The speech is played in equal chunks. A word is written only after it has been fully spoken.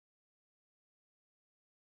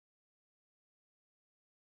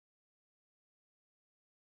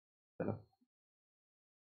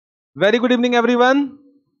Very good evening, everyone.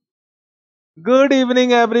 Good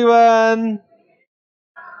evening, everyone.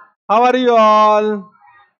 How are you all?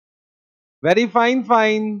 Very fine,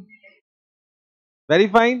 fine. Very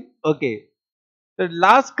fine. Okay. So,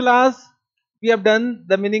 last class we have done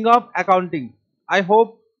the meaning of accounting. I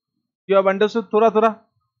hope you have understood. Thora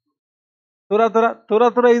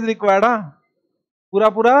is required. Huh?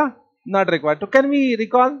 Pura not required. So, can we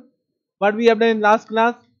recall what we have done in last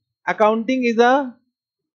class? Accounting is a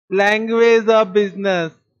language of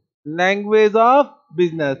business. Language of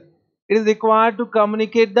business. It is required to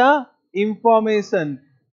communicate the information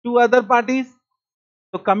to other parties.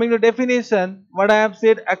 So coming to definition, what I have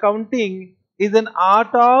said, accounting is an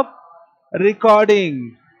art of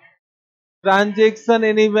recording transaction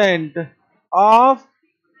and event of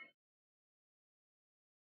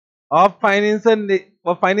financial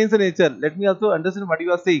nature. Let me also understand what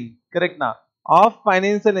you are saying. Correct now. Of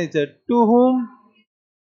financial nature. To whom?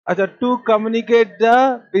 To communicate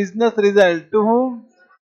the business result. To whom?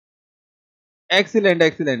 Excellent,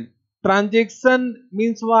 excellent. Transaction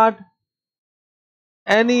means what?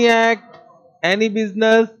 Any act, any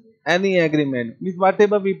business, any agreement. Means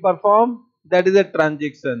whatever we perform, that is a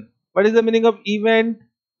transaction. What is the meaning of event?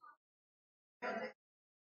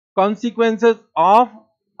 Consequences of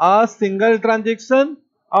a single transaction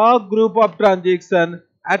or group of transaction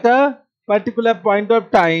at a particular point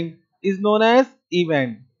of time is known as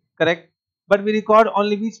event. Correct? But we record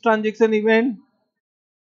only which transaction event?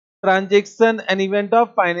 Transaction and event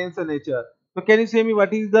of financial nature. So can you say me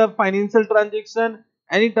what is the financial transaction?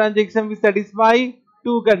 Any transaction which satisfy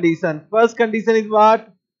two conditions. First condition is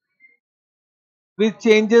what? Which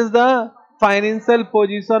changes the financial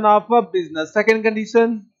position of a business. Second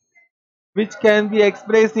condition, which can be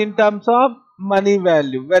expressed in terms of money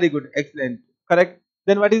value. Very good, excellent, correct.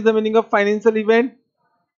 Then what is the meaning of financial event?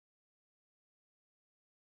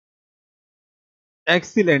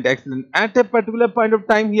 Excellent, excellent. At a particular point of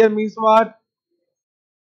time here means what?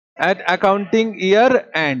 At accounting year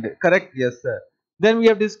end, correct? Yes sir. Then we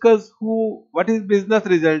have discussed what is business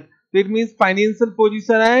result. It means financial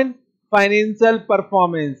position and financial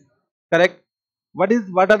performance, correct. What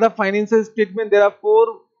are the financial statement? There are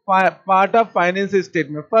four part of financial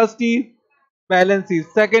statement. First is balance sheet,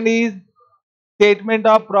 second is statement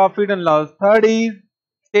of profit and loss, third is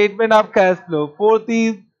statement of cash flow, fourth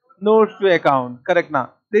is notes to account. Correct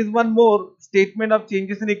now. There is one more statement of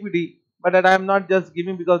changes in equity, but that I am not just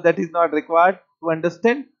giving because that is not required to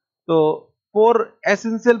understand. So four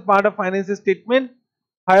essential part of financial statement.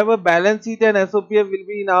 However, balance sheet and SOPF will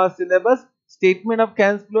be in our syllabus. Statement of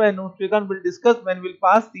cash flow and notes to account will discuss when we will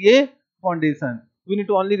pass CA foundation. We need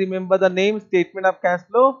to only remember the name, statement of cash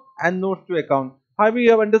flow and notes to account. However,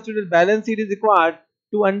 you have understood that balance sheet is required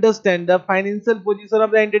to understand the financial position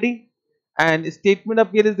of the entity, and statement of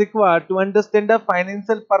P&L is required to understand the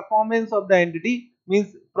financial performance of the entity,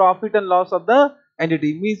 means profit and loss of the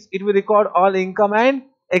entity, means it will record all income and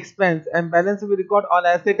expense, and balance will record all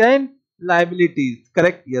asset and liabilities.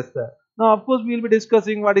 Correct? Yes sir. Now of course we will be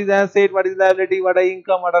discussing what is asset, what is liability, what are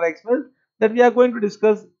income, what are expense, that we are going to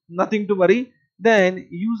discuss, nothing to worry. Then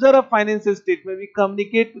user of financial statement, we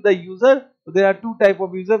communicate to the user. So there are two type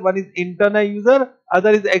of user. One is internal user, other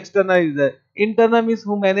is external user. Internal means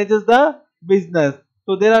who manages the business.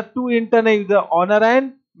 So there are two internal user, owner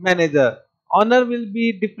and manager. Owner will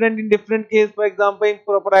be different in different case. For example, in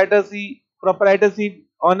proprietorship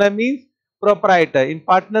owner means proprietor. In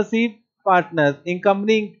partnership, partners. In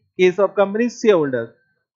company, in case of company, shareholders.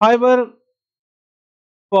 However,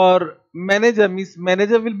 for manager means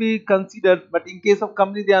manager will be considered, but in case of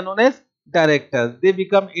company they are known as directors. They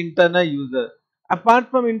become internal user. Apart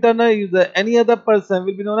from internal user, any other person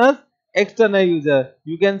will be known as external user.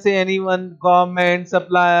 You can say anyone, government,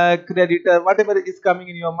 supplier, creditor, whatever is coming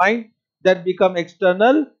in your mind, that become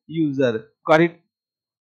external user. Got it?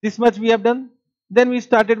 This much we have done. Then we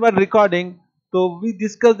started by recording. So we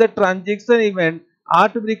discussed the transaction event are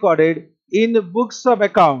to be recorded in books of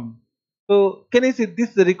account. So can you see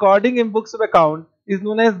this recording in books of account is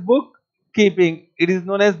known as bookkeeping. It is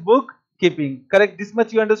known as bookkeeping. Correct? This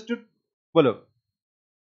much you understood? Bolo.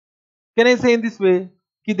 Can I say in this way?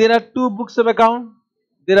 Ki there are two books of account.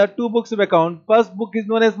 There are two books of account. First book is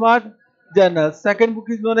known as what? Journal. Second book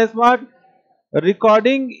is known as what?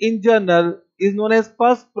 Recording in journal is known as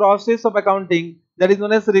first process of accounting, that is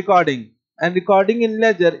known as recording, and recording in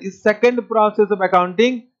ledger is second process of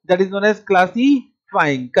accounting, that is known as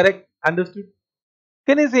classifying. Correct? Understood?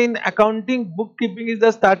 Can I say in accounting, bookkeeping is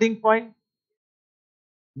the starting point?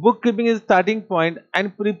 Bookkeeping is starting point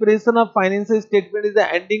and preparation of financial statement is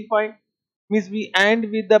the ending point. Means we end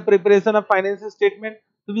with the preparation of financial statement.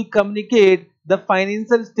 So we communicate the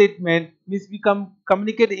financial statement means we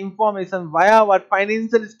communicate information via our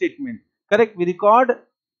financial statement. Correct? We record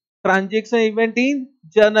transaction event in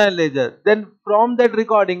journal ledger. Then from that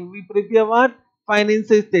recording, we prepare what?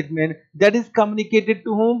 Financial statement that is communicated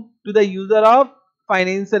to whom? To the user of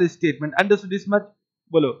financial statement. Understood this much?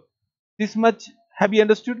 Bolo. This much have you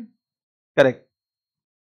understood? Correct.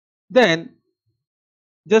 Then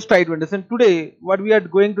just try to understand. Today, what we are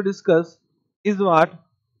going to discuss is what?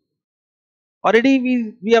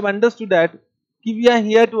 Already we have understood that we are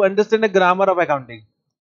here to understand the grammar of accounting.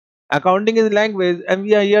 Accounting is language and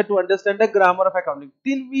we are here to understand the grammar of accounting.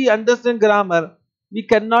 Till we understand grammar, we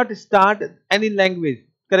cannot start any language.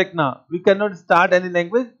 Correct now? We cannot start any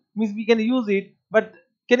language. Means we can use it, but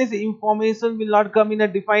can I say information will not come in a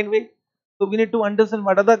defined way. So we need to understand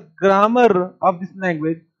what are the grammar of this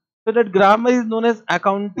language. So that grammar is known as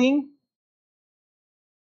accounting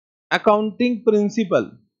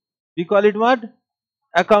principle. We call it what?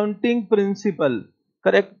 Accounting principle.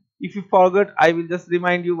 Correct? If you forgot, I will just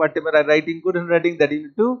remind you whatever I write in good handwriting that you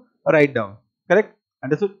need to write down. Correct?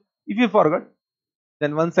 Understood? If you forgot,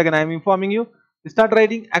 then once again I am informing you. Start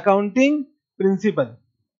writing accounting principle.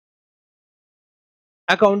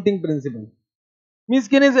 Accounting principle. Means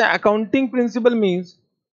can I say accounting principle means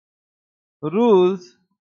rules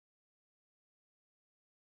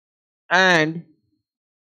and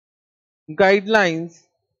guidelines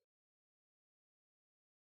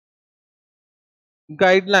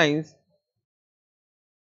guidelines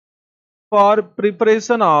for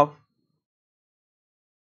preparation of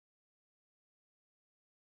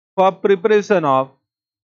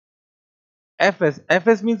FS.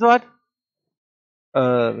 FS means what?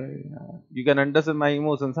 Uh, you can understand my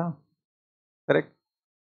emotions, huh? Correct.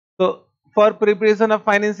 So for preparation of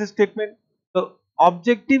financial statement, so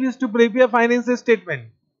objective is to prepare financial statement.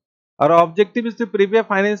 Our objective is to prepare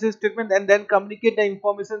financial statement and then communicate the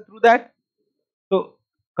information through that. So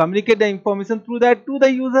communicate the information through that to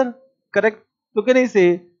the user. Correct. So can I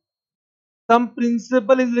say some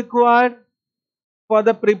principle is required for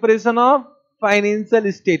the preparation of financial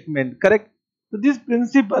statement. Correct. So this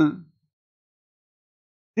principle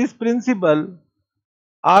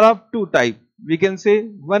are of two type. We can say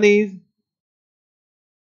one is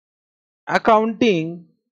accounting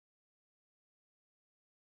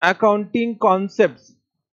accounting concepts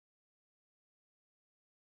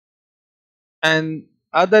and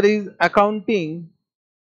other is accounting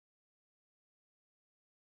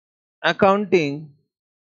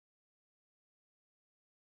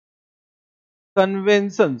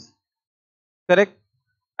conventions. Correct.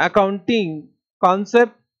 Accounting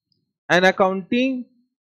concept and accounting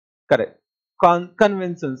correct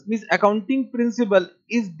conventions means accounting principle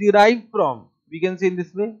is derived from, we can say in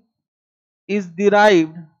this way, is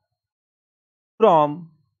derived from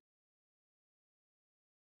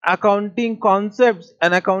accounting concepts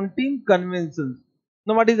and accounting conventions.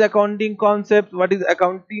 Now what is accounting concepts, what is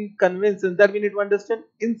accounting conventions, that we need to understand.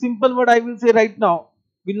 In simple word I will say right now,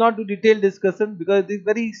 will not do detailed discussion because it is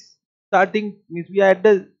very starting, means we are at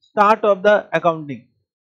the start of the accounting.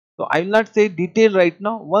 So I will not say detail right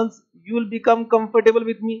now. Once you will become comfortable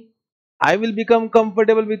with me, I will become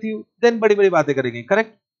comfortable with you, then बड़ी बड़ी बातें करेंगे.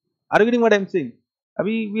 Correct? Are you getting what I am saying?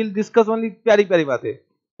 अभी we will discuss only प्यारी प्यारी बातें.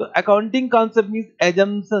 So accounting concept means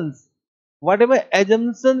assumptions. Whatever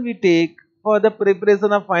assumption we take for the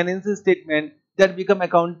preparation of financial statement, that become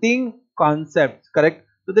accounting concepts. Correct?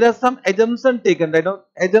 So there are some assumption taken right now.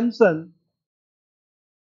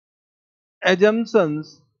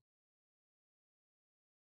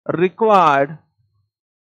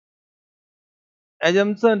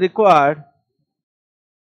 Assumptions required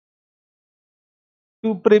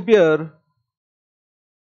to prepare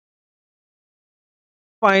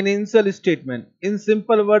financial statement. In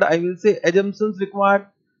simple word, I will say assumptions required.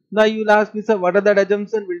 Now you will ask me, sir, what are that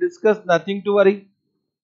assumptions? We'll discuss. Nothing to worry.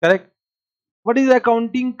 Correct. What is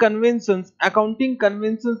accounting conventions? Accounting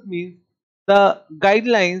conventions means the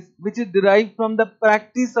guidelines which is derived from the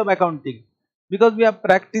practice of accounting. Because we are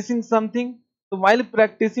practicing something, so while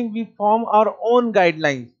practicing, we form our own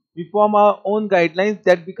guidelines. We form our own guidelines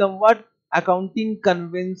that become what? Accounting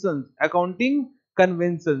conventions. Accounting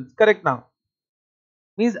conventions. Correct now.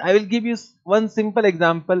 Means I will give you one simple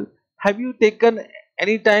example. Have you taken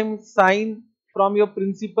any time sign from your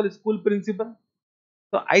principal, school principal?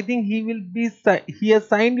 So I think he has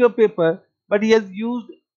signed your paper, but he has used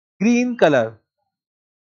green color.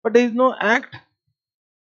 But there is no act.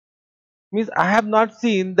 Means I have not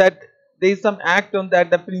seen that there is some act on that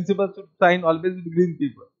the principal should sign always with green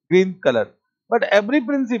paper, green color. But every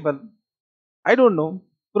principal, I don't know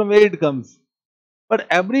from where it comes. But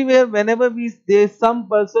everywhere, whenever there's some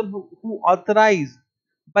person who authorized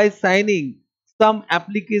by signing some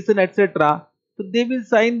application, etc. So they will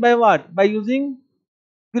sign by what? By using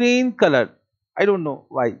green color. I don't know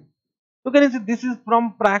why. So can you see this is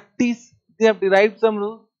from practice? They have derived some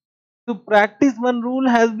rules. To practice, one rule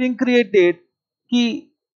has been created. Ki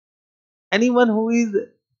anyone who is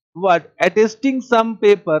what attesting some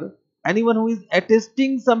paper, anyone who is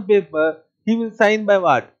attesting some paper, he will sign by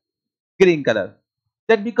what? Green color.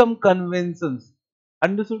 That become conventions.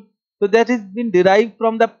 Understood? So that has been derived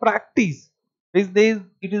from the practice. It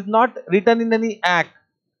is not written in any act.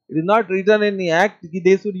 It is not written in the act that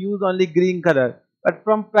they should use only green color. But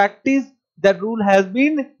from practice, that rule has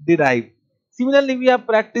been derived. Similarly, we are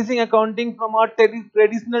practicing accounting from our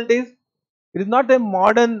traditional days. It is not a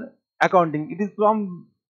modern accounting. It is from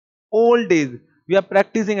old days. We are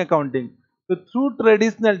practicing accounting. So through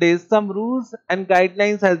traditional days, some rules and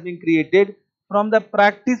guidelines has been created from the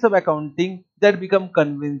practice of accounting that become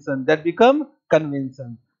convention. That become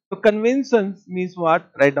convention. So conventions means what?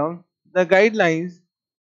 Write down the guidelines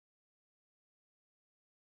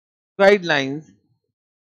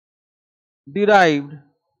derived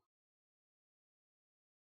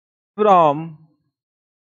from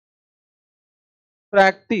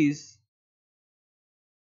practice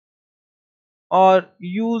or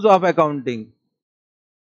use of accounting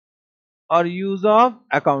or use of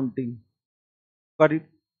accounting. Got it?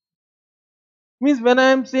 Means when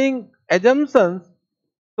I am saying assumptions,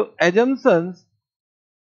 so assumptions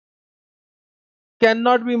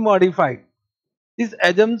cannot be modified. This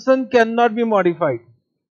assumption cannot be modified.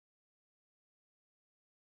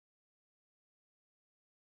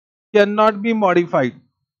 Cannot be modified.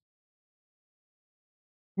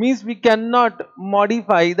 Means we cannot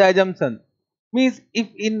modify the assumption. Means if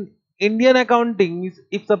in Indian accounting, means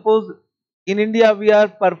if suppose in India we are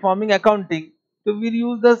performing accounting, so we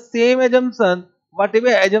use the same assumption, whatever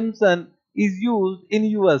assumption is used in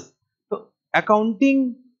US. So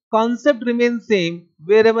accounting concept remains same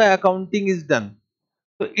wherever accounting is done.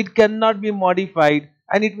 So it cannot be modified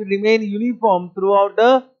and it will remain uniform throughout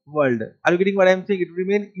the world. Are you getting what I am saying? It will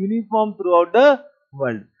remain uniform throughout the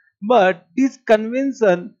world. But this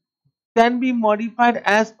convention can be modified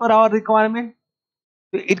as per our requirement.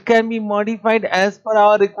 So it can be modified as per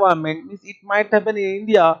our requirement. Means it might happen in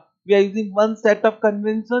India, we are using one set of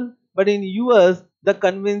convention, but in US the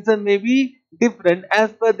convention may be different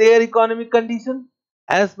as per their economic condition.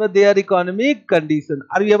 As per their economic condition.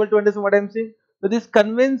 Are you able to understand what I am saying? So this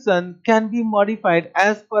convention can be modified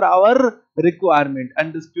as per our requirement.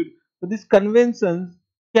 Understood? So these conventions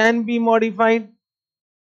can be modified.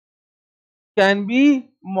 Can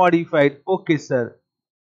be modified. Okay, sir.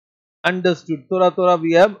 Understood. Thora Thora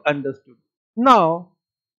we have understood. Now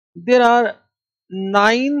there are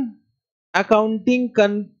nine accounting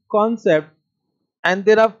concepts and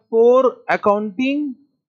there are four accounting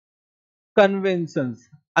conventions.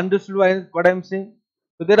 Understood what I'm saying?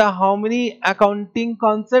 So there are how many accounting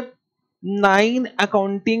concepts? Nine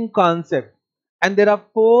accounting concepts and there are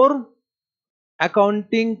four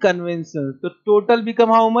accounting conventions. So total become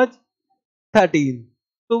how much? 13.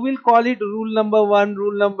 So we'll call it rule number 1,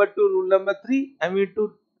 rule number 2, rule number 3 and we need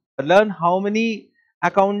to learn how many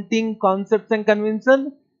accounting concepts and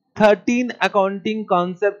convention? 13 accounting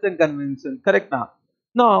concepts and convention. Correct now.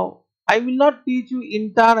 Now I will not teach you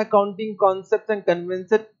entire accounting concepts and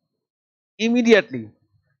convention immediately.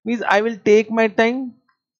 Means I will take my time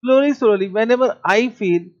slowly whenever I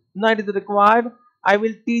feel now it is required. I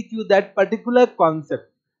will teach you that particular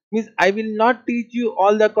concept. Means I will not teach you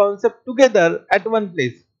all the concept together at one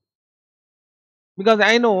place because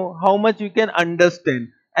I know how much you can understand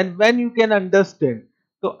and when you can understand.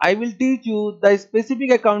 So I will teach you the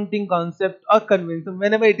specific accounting concept or convention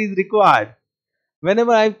whenever it is required.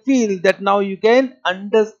 Whenever I feel that now you can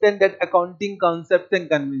understand that accounting concepts and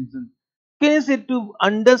conventions. Can you say to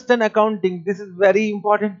understand accounting, this is very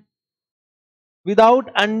important.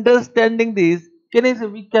 Without understanding this, can I say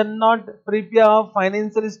we cannot prepare our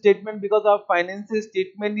financial statement because our financial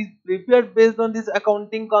statement is prepared based on this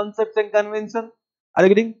accounting concepts and convention. Are you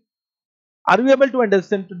getting? Are you able to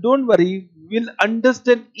understand? So don't worry, we'll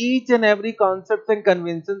understand each and every concept and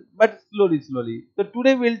convention, but slowly. So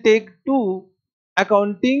today we'll take two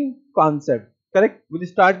accounting concepts. Correct? We'll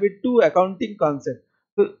start with two accounting concepts.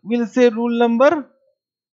 So we'll say rule number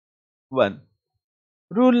one.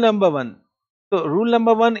 Rule number one. So rule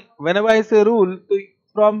number one, whenever I say rule, so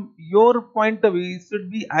from your point of view, it should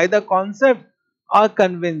be either concept or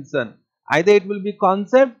convention. Either it will be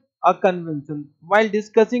concept or convention. While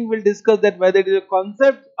discussing, we'll discuss that whether it is a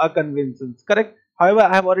concept or conventions. Correct? However,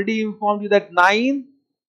 I have already informed you that nine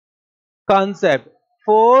concept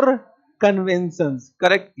four conventions.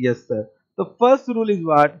 Correct? Yes, sir. The first rule is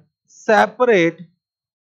what? Separate.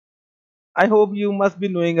 I hope you must be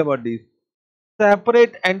knowing about this.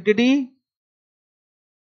 Separate entity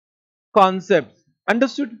concepts.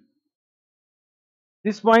 Understood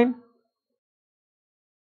this point?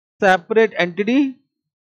 Separate entity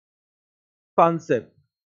concept.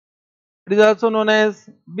 It is also known as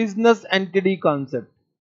business entity concept.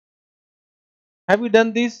 Have you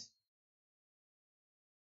done this?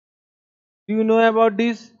 Do you know about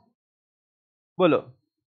this? Bolo.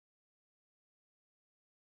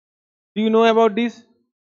 Do you know about this?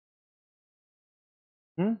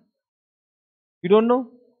 Hmm? You don't know?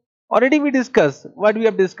 Already we discussed. What we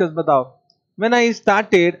have discussed, batao. When I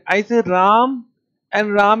started, I said Ram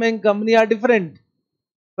and company are different.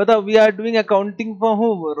 Batao, we are doing accounting for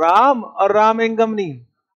whom? Ram or Ram and company?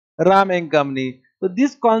 Ram and company. So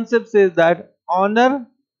this concept says that honor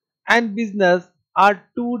and business are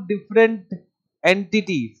two different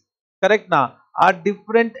entities. Correct now? Are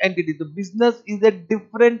different entities. The business is a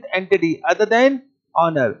different entity other than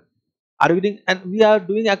honor. Are we doing, and we are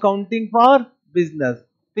doing accounting for business.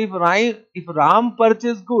 So if Ram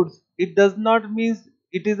purchase goods, it does not mean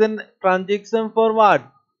it is a transaction for what?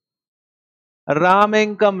 Ram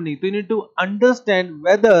and company. So you need to understand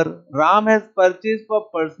whether Ram has purchased for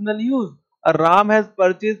personal use or Ram has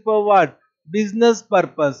purchased for what? Business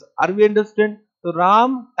purpose. Are we understand? So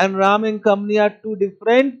Ram and company are two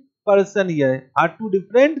different person here. Are two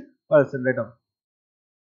different person right now.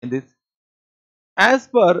 In this, as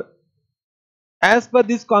per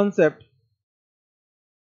this concept,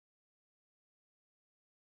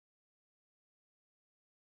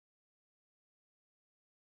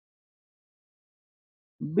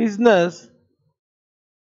 business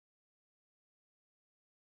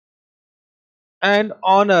and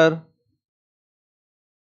honor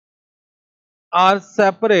are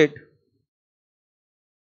separate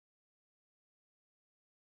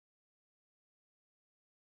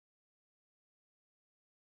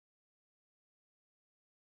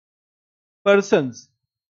persons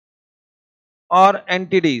or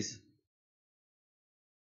entities.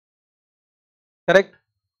 Correct?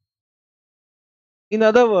 In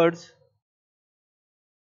other words,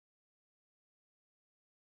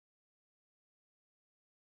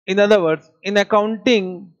 in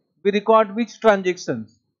accounting, we record which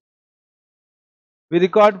transactions? We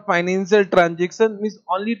record financial transaction means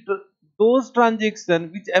only those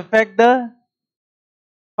transactions which affect the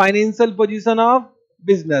financial position of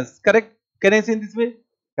business. Correct? Can I say in this way?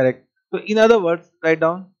 Correct. So in other words, write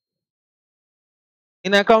down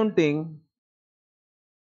in accounting,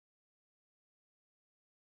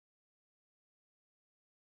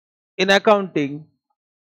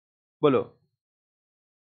 bolo,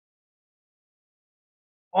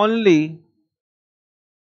 only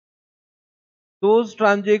those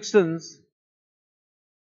transactions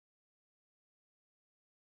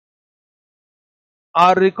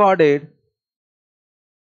are recorded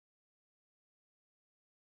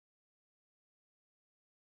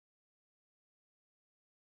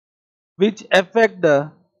which affect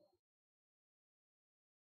the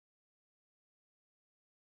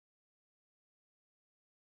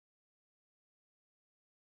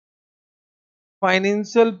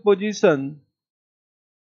financial position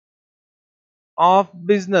of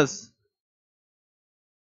business.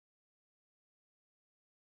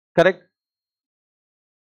 Correct?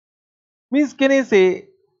 Means can I say,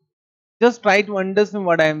 just try to understand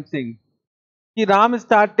what I am saying. Ki Ram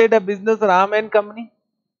started a business, Ram and company.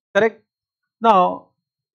 Correct? Now,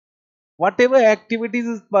 whatever activities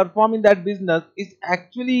is performed in that business is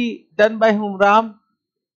actually done by whom? Ram.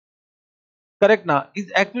 Correct now?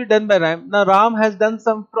 Is actually done by Ram. Now Ram has done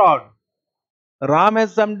some fraud. Ram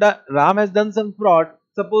has done some fraud.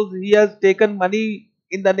 Suppose he has taken money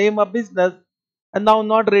in the name of business and now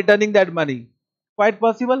not returning that money. Quite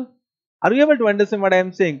possible. Are you able to understand what I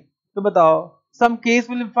am saying? So batao, some case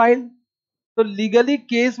will be filed. So legally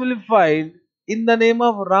case will be filed in the name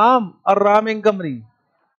of Ram or Ram and company.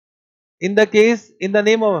 In the case in the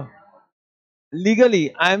name of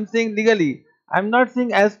legally, I am saying legally. I am not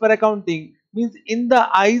saying as per accounting. Means in the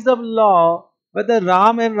eyes of law, whether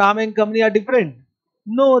Ram and company are different.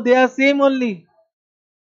 No, they are same only.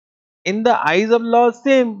 In the eyes of law,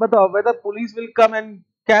 same. But whether police will come and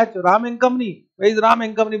catch Ram and company, where is Ram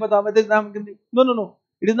and company? But whether is Ram and company? No, no, no.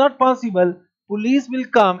 It is not possible. Police will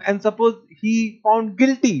come and suppose he found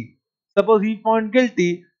guilty. Suppose he found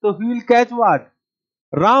guilty, so he will catch what?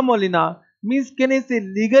 Ram only now. Means can I say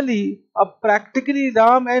legally or practically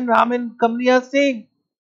Ram and company are same.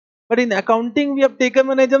 But in accounting we have taken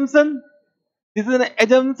one assumption. This is an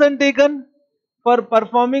assumption taken. for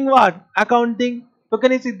performing what? Accounting. So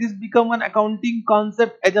can you see this become an accounting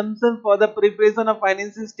concept assumption for the preparation of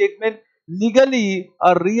financial statement legally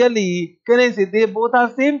or really? Can I say they both are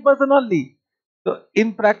same person only? So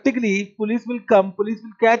in practically, police will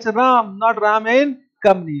catch Ram, not Ram and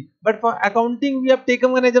company. But for accounting, we have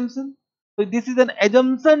taken an assumption. So this is an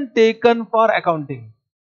assumption taken for accounting.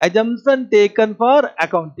 Assumption taken for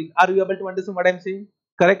accounting. Are you able to understand what I am saying?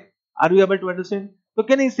 Correct? Are you able to understand? So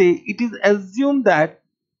can I say it is assumed that,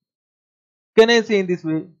 can I say in this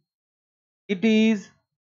way? It is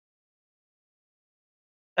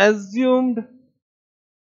assumed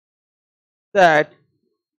that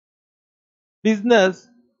business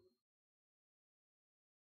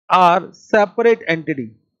are separate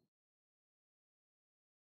entity.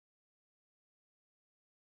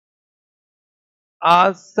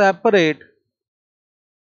 Are separate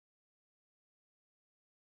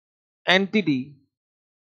entity.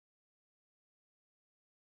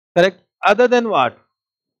 Correct? Other than what?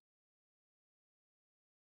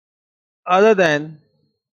 Other than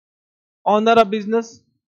owner of business,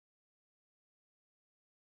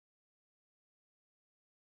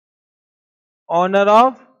 owner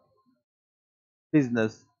of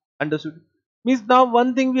business. Understood? Means now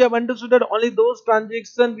one thing we have understood that only those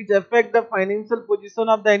transactions which affect the financial position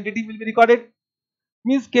of the entity will be recorded.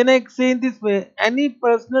 Means can I say in this way? Any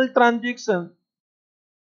personal transaction,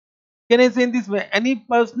 can I say in this way? Any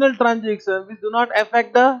personal transaction which do not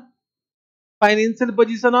affect the financial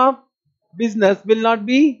position of business will not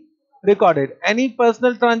be recorded. Any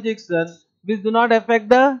personal transaction which do not affect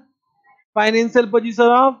the financial position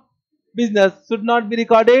of business should not be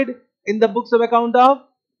recorded in the books of account of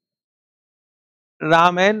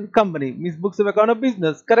Ram and company. Means books of account of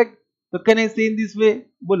business. Correct? So can I say in this way?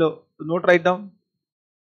 Bolo. So note, write down.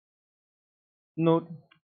 Note,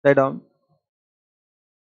 write down.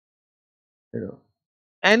 Write down.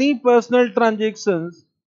 Any personal transactions,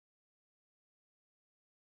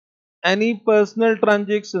 any personal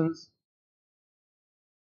transactions,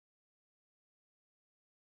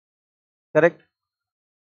 correct?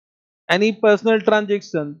 Any personal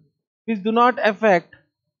transaction which do not affect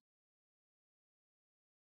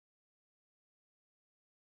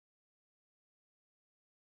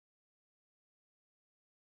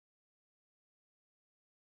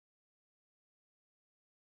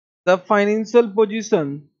the financial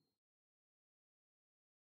position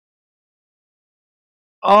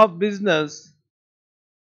of business,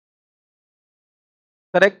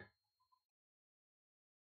 correct,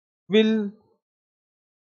 will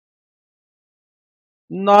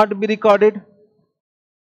not be recorded,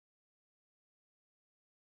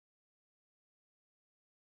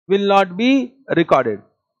 will not be recorded,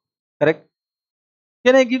 correct?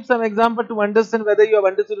 Can I give some example to understand whether you have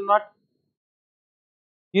understood or not?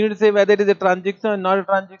 You need to say whether it is a transaction or not a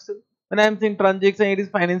transaction. When I am saying transaction, it is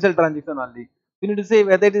financial transaction only. You need to say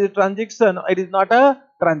whether it is a transaction or it is not a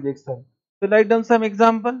transaction. So write down some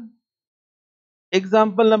example.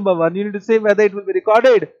 Example number one, you need to say whether it will be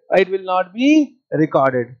recorded or it will not be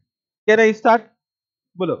recorded. Can I start?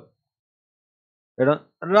 Bolo.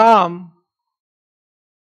 Ram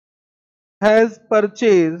has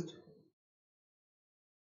purchased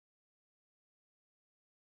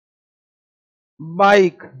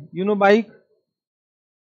bike, you know bike,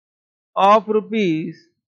 of rupees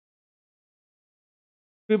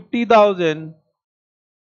 50,000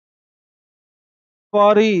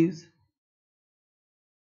 for his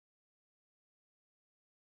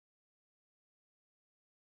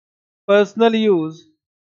personal use,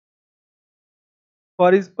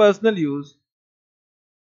 for his personal use,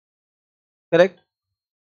 correct?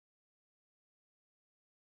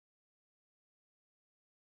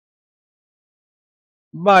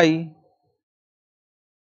 By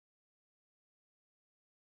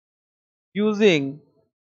using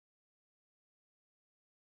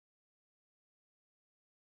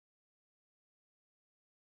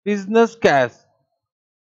business cash.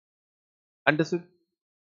 Understood?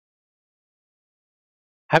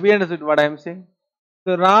 Have you understood what I am saying?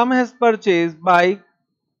 So Ram has purchased bike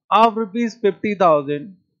of rupees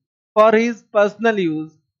 50,000 for his personal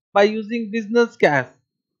use by using business cash.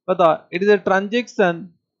 But it is a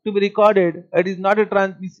transaction to be recorded. It is not a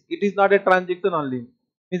transaction only.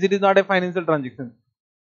 Means it is not a financial transaction.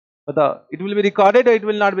 But it will be recorded or it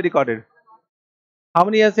will not be recorded. How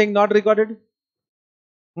many are saying not recorded?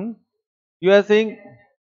 Hmm? You are saying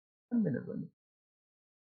 1 minute. 1 minute.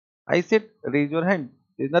 I said raise your hand.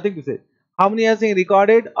 There is nothing to say. How many are saying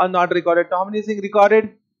recorded or not recorded? How many are saying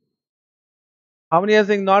recorded? How many are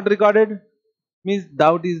saying not recorded? Means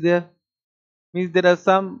doubt is there. Means there are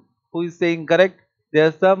some who is saying correct. There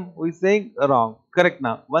are some who is saying wrong. Correct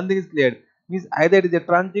now. One thing is clear. Means either it is a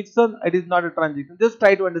transaction, it is not a transaction. Just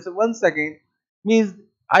try to understand. 1 second. Means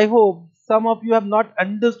I hope some of you have not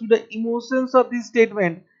understood the emotions of this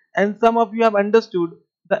statement, and some of you have understood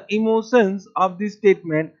the emotions of this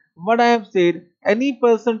statement. What I have said, any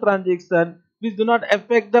person transaction which do not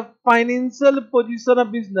affect the financial position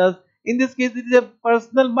of business. In this case, it is a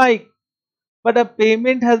personal bike, but a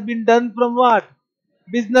payment has been done from what?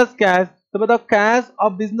 Business cash. So, but the cash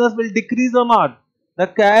of business will decrease or not? The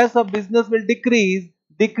cash of business will decrease.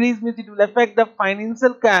 Decrease means it will affect the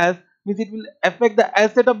financial cash, means it will affect the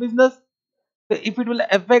asset of business. So, if it will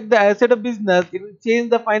affect the asset of business, it will change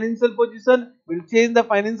the financial position. Will change the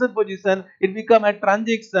financial position. It become a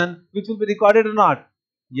transaction which will be recorded or not?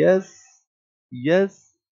 Yes,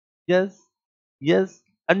 yes, yes, yes.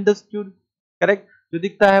 Understood. Correct. जो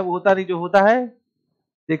दिखता है वो होता नहीं, जो होता है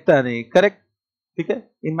दिखता नहीं. Correct. ठीक है.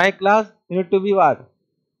 In my class, you need to be what?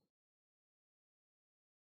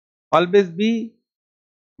 Always be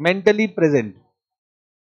mentally present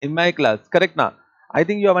in my class. Correct now. I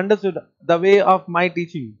think you have understood the way of my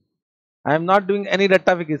teaching. I am not doing any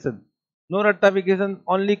rectification. No rectification,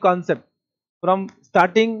 only concept. From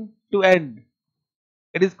starting to end,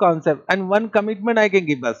 it is concept. And one commitment I can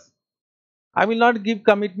give us. I will not give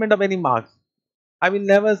commitment of any marks. I will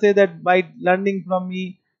never say that by learning from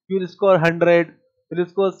me, you will score 100, you will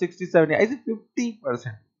score 60, 70. I say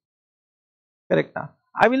 50%. Correct now.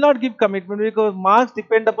 I will not give commitment because marks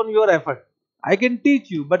depend upon your effort. I can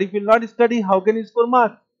teach you, but if you will not study, how can you score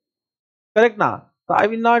marks? Correct now. So I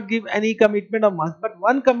will not give any commitment of marks, but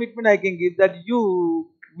one commitment I can give, that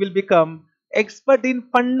you will become expert in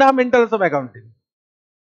fundamentals of accounting.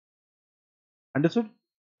 Understood?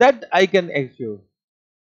 That I can assure.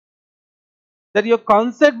 That your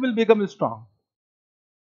concept will become strong.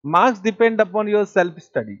 Marks depend upon your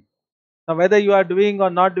self-study. Now whether you are doing or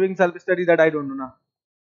not doing self-study, that I don't know now.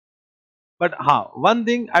 But how? One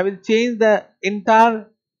thing, I will change the entire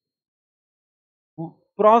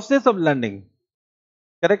process of learning.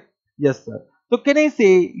 Correct? Yes, sir. So can I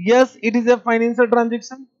say, yes, it is a financial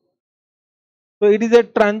transaction? So it is a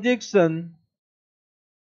transaction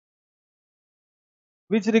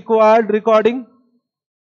which required recording.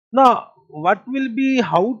 Now, what will be,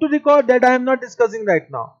 how to record, that I am not discussing right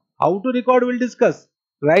now. How to record we'll discuss.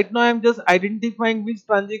 Right now I am just identifying which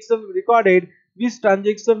transaction will be recorded, which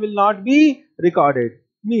transaction will not be recorded.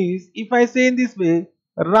 Means if I say in this way,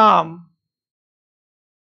 Ram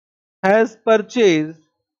has purchased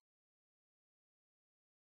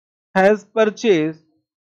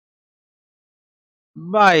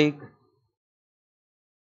bike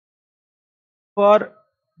for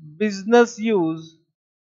business use.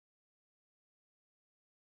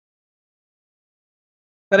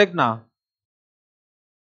 Correct now.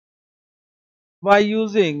 By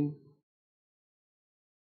using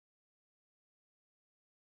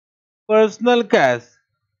personal cash.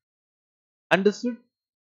 Understood?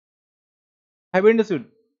 Have you understood?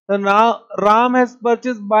 So now Ram has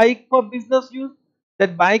purchased bike for business use.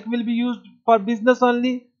 That bike will be used for business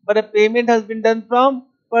only, but a payment has been done from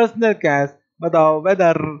personal cash. But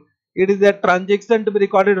whether it is a transaction to be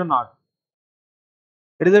recorded or not.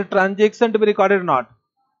 It is a transaction to be recorded or not.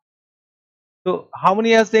 So how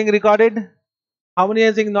many are saying recorded? How many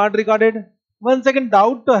are saying not recorded? 1 second,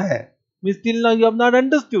 doubt to hai. Means till now you have not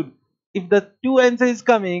understood. If the two answer is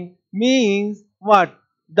coming, means what?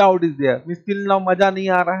 Doubt is there. Means till now maja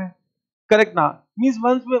nahi aa raha hai. Correct now. Means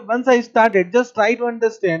once I started, just try to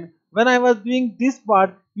understand. When I was doing this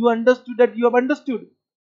part, you understood that you have understood.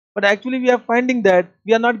 But actually we are finding that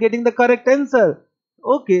we are not getting the correct answer.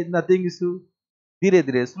 Okay, nothing issue. Dhire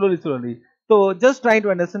dhire, slowly, slowly. So just try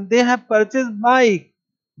to understand. They have purchased bike.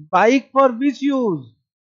 Bike for which use?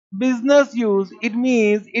 Business use. It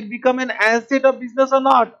means it become an asset of business or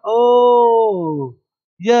not? Oh,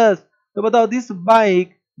 yes. So बताओ, this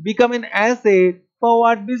bike become an asset for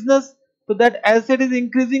what business? So that asset is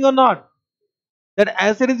increasing or not? That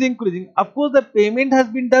asset is increasing. Of course, the payment has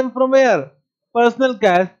been done from where? Personal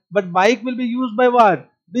cash, but bike will be used by what?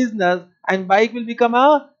 Business, and bike will become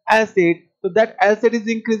a asset. So that asset is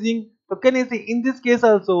increasing. So can you see in this case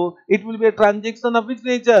also it will be a transaction of which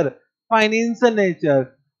nature? Financial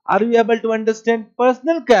nature. Are you able to understand?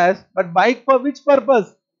 Personal cash, but bike for which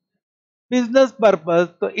purpose? Business purpose.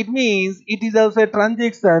 So it means it is also a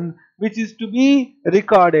transaction which is to be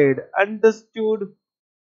recorded. Understood?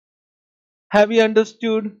 Have you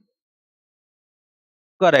understood?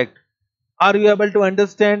 Correct. Are you able to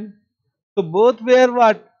understand? So both were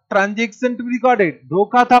what? Transaction to be recorded.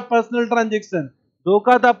 Dhokha tha personal transaction.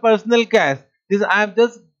 Dhokha tha personal cash. This I have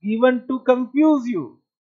just given to confuse you.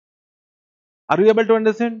 Are you able to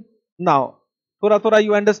understand? Now, Thora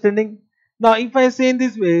you understanding? Now, if I say in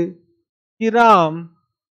this way, Ram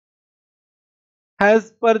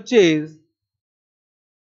has purchased,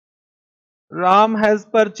 Ram has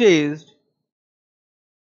purchased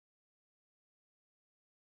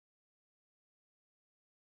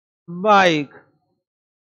bike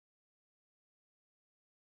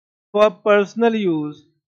for personal use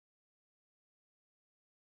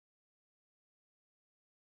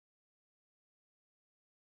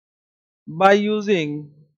by using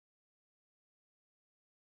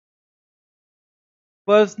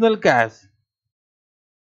personal cash.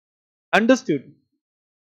 Understood?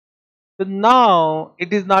 So now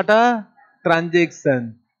it is not a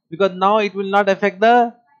transaction because now it will not affect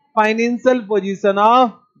the financial position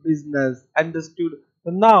of business. Understood?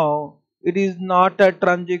 So now it is not a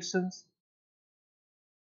transaction.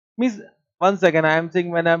 Means once again I am saying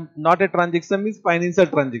when I am not a transaction means financial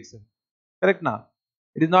transaction. Correct now?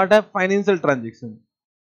 It is not a financial transaction.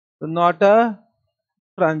 So not a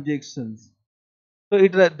transactions. So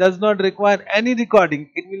it does not require any recording.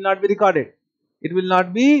 It will not be recorded. It will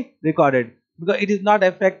not be recorded because it is not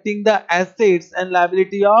affecting the assets and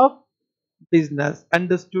liability of business.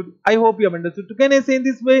 Understood? I hope you have understood. So can I say in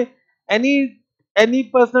this way? Any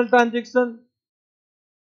personal transaction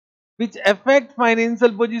which affect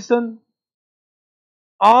financial position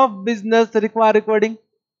of business require recording.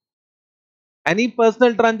 Any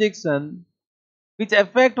personal transaction which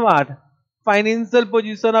affect what? Financial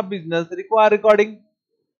position of business require recording.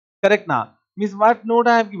 Correct now. Means what note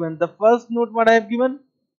I have given? The first note what I have given?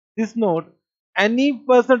 This note. Any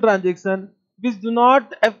personal transaction which do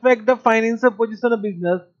not affect the financial position of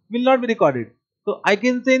business will not be recorded. So I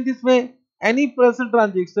can say in this way, any personal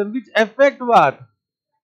transaction which affect what?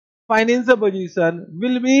 Financial position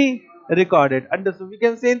will be recorded. Understood? We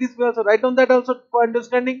can say in this way also. Write down that also for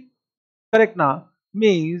understanding. Correct now.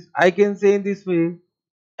 Means I can say in this way,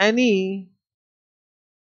 any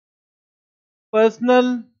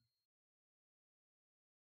personal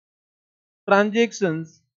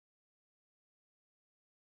transactions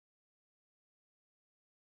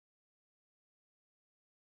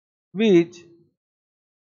which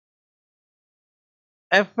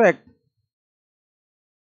affect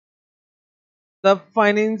the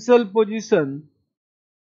financial position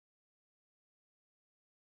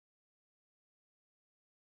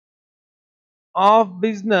of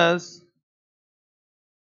business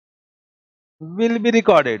will be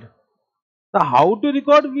recorded. Now, how to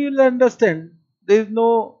record we will understand. There is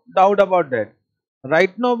no doubt about that.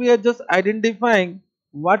 Right now, we are just identifying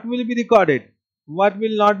what will be recorded, what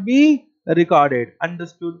will not be recorded.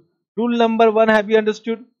 Understood? Rule number one, have you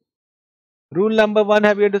understood? Rule number one,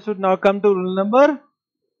 have you understood? Now, come to rule number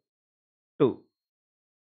two.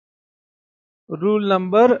 Rule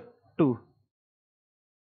number two.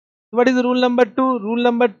 What is rule number two? Rule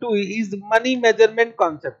number two is money measurement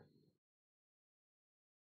concept.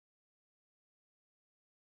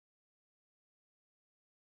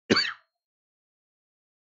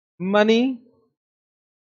 Money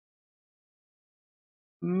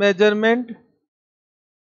measurement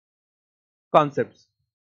concepts.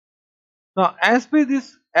 Now, as per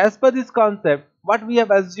this concept, what we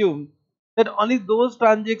have assumed that only those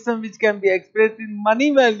transactions which can be expressed in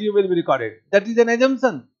money value will be recorded. That is an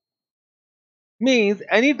assumption. Means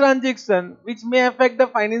any transaction which may affect the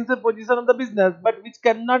financial position of the business but which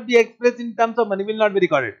cannot be expressed in terms of money will not be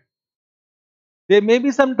recorded. There may be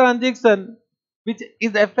some transaction which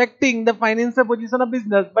is affecting the financial position of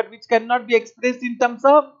business but which cannot be expressed in terms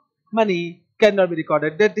of money cannot be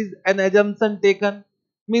recorded. That is an assumption taken.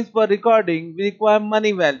 Means for recording we require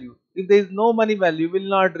money value. If there is no money value we will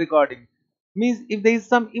not recording. Means if there is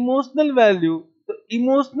some emotional value, the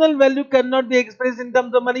emotional value cannot be expressed in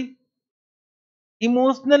terms of money.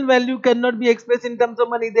 Emotional value cannot be expressed in terms of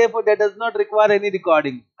money, therefore that does not require any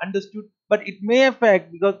recording. Understood? But it may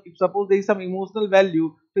affect, because if suppose there is some emotional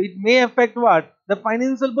value, so it may affect what? The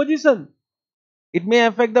financial position. It may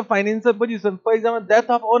affect the financial position. For example, death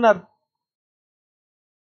of owner.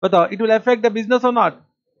 But it will affect the business or not?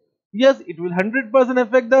 Yes, it will 100%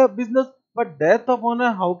 affect the business. But death of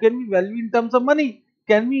owner, how can we value in terms of money?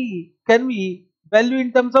 Can we value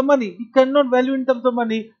in terms of money? We cannot value in terms of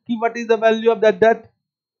money. What is the value of that death?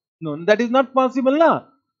 No, that is not possible now.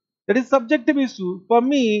 That is subjective issue. For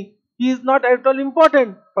me, he is not at all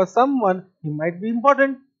important. For someone, he might be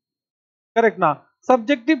important. Correct now.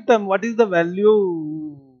 Subjective term, what is the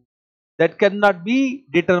value? That cannot be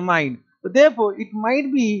determined. So therefore, it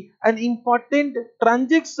might be an important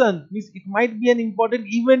transaction. Means it might be an important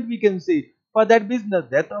event we can say for that business.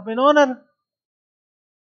 Death of an owner.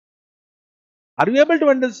 Are you able to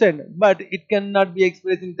understand? But it cannot be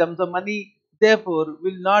expressed in terms of money. Therefore,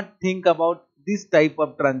 we'll not think about this type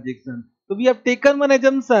of transaction. So we have taken one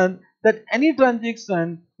assumption that any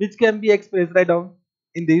transaction which can be expressed, right down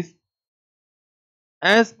in this,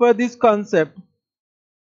 as per this concept,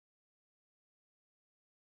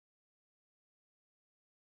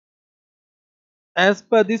 as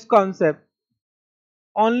per this concept,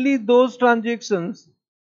 only those transactions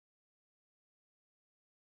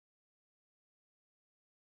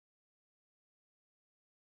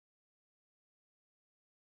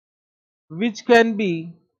which can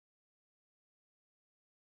be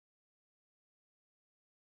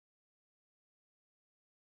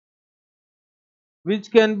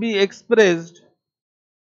expressed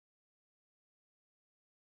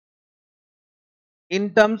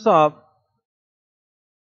in terms of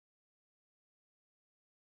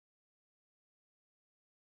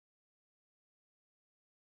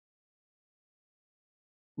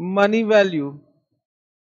money value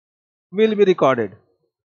will be recorded.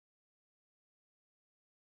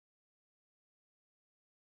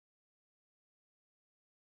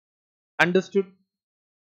 Understood?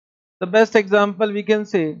 The best example we can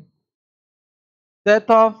say, death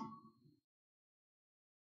of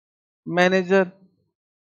manager,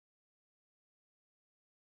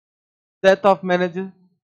 death of manager.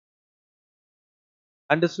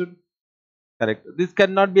 Understood? Correct. This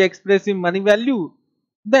cannot be expressed in money value,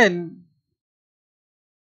 then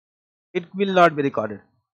it will not be recorded.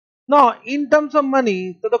 Now, in terms of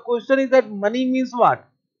money, so the question is that money means what?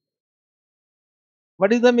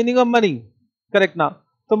 What is the meaning of money? Correct now.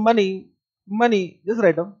 So money, just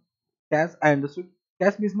write down. Cash, I understood.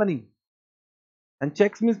 Cash means money. And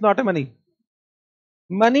checks means not a money.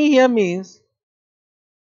 Money here means,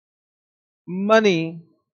 money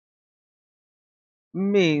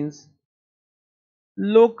means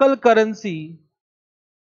local currency,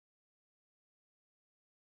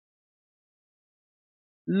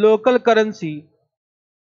 local currency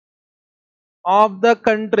of the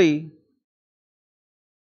country,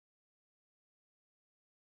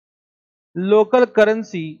 local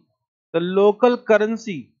currency, the local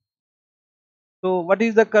currency. So what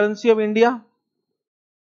is the currency of India?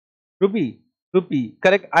 Rupee, rupee,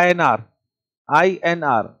 correct. INR,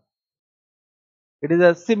 INR. It is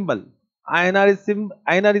a symbol. INR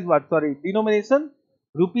is what? Sorry, denomination.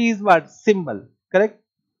 Rupee is what? Symbol. Correct.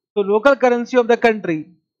 So local currency of the country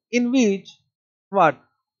in which what?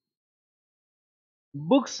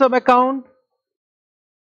 Books of account,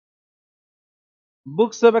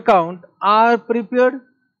 books of account are prepared,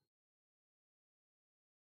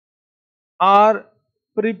 are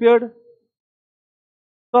prepared.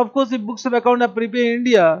 So of course, if books of account are prepared in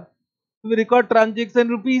India, we record transaction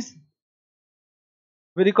rupees.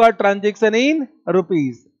 We record transaction in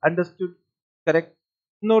rupees. Understood? Correct.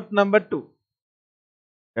 Note number 2.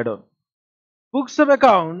 Head on. Books of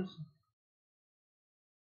accounts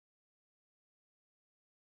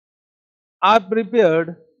are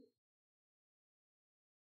prepared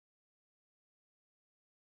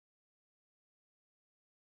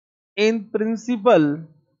in principle,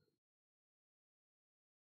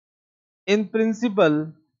 in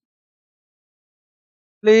principle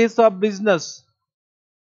place of business.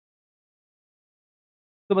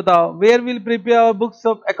 So बताओ, where will prepare our books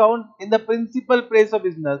of account? In the principal place of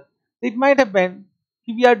business. It might happen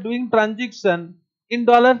if we are doing transaction in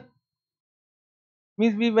dollar,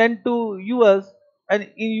 means we went to US and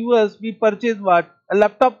in US we purchase what? A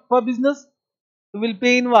laptop for business. We will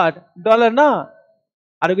pay in what? Dollar, na?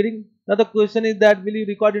 Are you getting? Now the question is that will you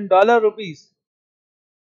record in dollar or rupees?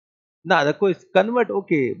 Nah, the question convert,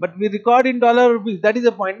 okay, but we record in dollar or rupees. That is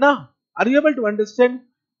the point, na? Are you able to understand?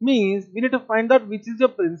 Means we need to find out which is your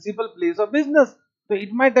principal place of business. So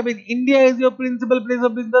it might have been India is your principal place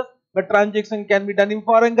of business, but transaction can be done in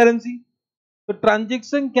foreign currency. So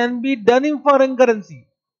transaction can be done in foreign currency,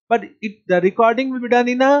 but the recording will be done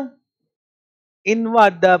in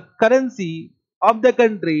what? The currency of the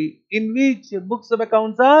country in which books of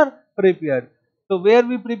accounts are prepared. So where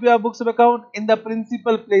we prepare books of account? In the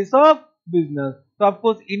principal place of business. So of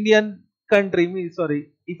course Indian country, sorry,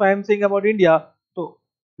 if I am saying about India, so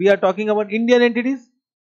we are talking about Indian entities,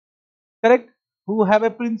 correct, who have a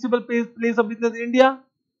principal place of business in India.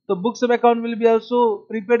 So books of account will be also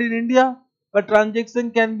prepared in India, but transaction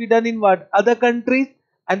can be done in what? Other countries,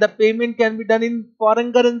 and the payment can be done in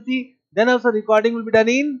foreign currency. Then also recording will be done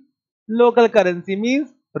in local currency, means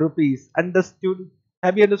rupees. Understood?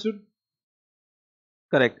 Have you understood?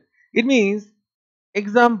 Correct. It means,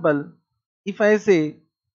 example, if I say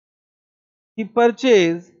he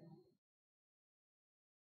purchase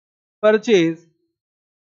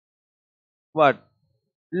what?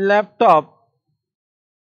 Laptop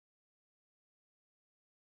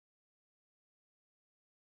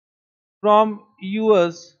from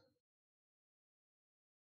US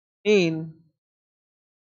in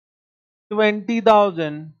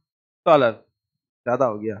 $20,000. ज़्यादा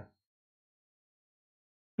हो गया.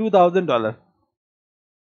 $2,000.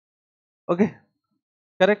 Okay,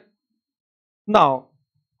 correct. Now,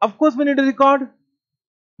 of course, we need to record,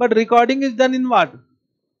 but recording is done in what?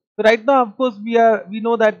 So right now, of course, we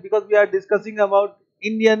know that because we are discussing about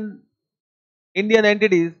Indian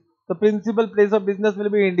entities, the principal place of business will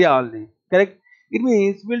be India only. Correct? It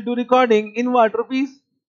means we'll do recording in what? Rupees.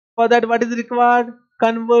 For that, what is required?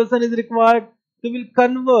 Conversion is required. So we'll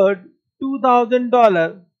convert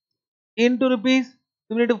 $2,000 into rupees.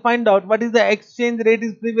 So we need to find out what is the exchange rate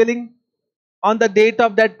is prevailing on the date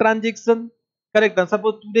of that transaction. Correct. Now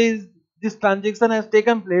suppose today this transaction has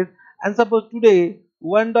taken place, and suppose today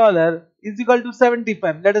 $1 is equal to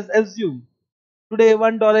 75. Let us assume today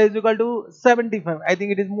 $1 is equal to 75. I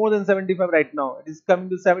think it is more than 75 right now. It is coming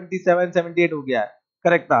to 77, 78 हो गया है.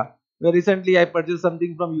 Correct ना? Where recently I purchased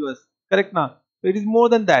something from US. Correct ना? So it is more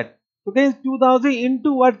than that. So guys, 2000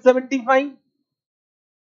 into what? 75.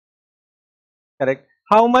 Correct.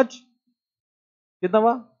 How much? कितना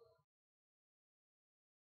हुआ?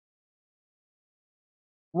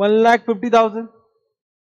 1,50,000.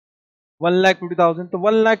 1,50,000. So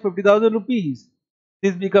 1,50,000 rupees.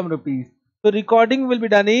 This become rupees. So recording will be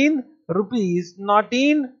done in rupees, not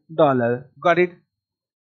in dollar. Got it?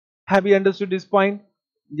 Have you understood this point?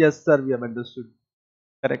 Yes, sir. We have understood.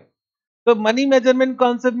 Correct. So money measurement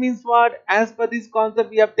concept means what? As per this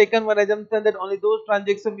concept, we have taken one assumption that only those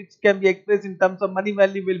transactions which can be expressed in terms of money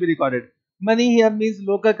value will be recorded. Money here means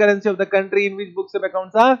local currency of the country in which books of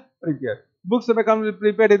accounts are prepared. Books of accounts will be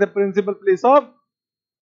prepared in the principal place of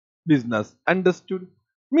business. Understood?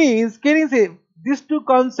 Means, can you say these two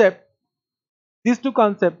concepts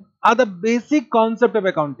are the basic concept of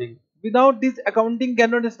accounting. Without this, accounting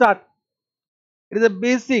cannot start. It is a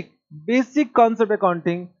basic concept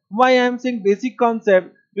accounting. Why I am saying basic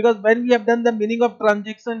concept? Because when we have done the meaning of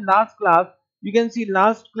transaction last class, you can see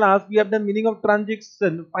last class we have done meaning of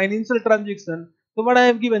transaction, financial transaction. So what I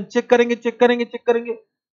have given, check करेंगे.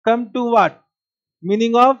 Come to what?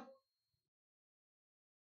 Meaning of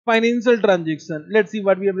financial transaction. Let's see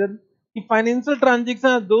what we have done. The financial transaction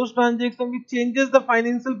are those transactions which changes the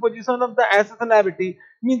financial position of the asset and liability.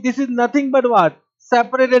 Means this is nothing but what?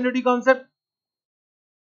 Separate entity concept.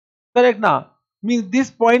 Correct now. Means this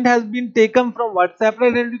point has been taken from what?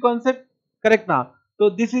 Separate entity concept. Correct now. So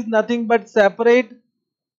this is nothing but separate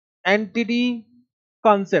entity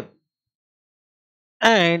concept,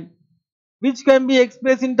 and which can be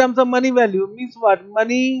expressed in terms of money value. Means what?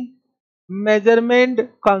 Money measurement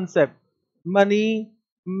concept. Money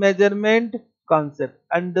measurement concept.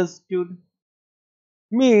 Understood?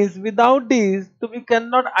 Means without this, so we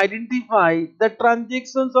cannot identify the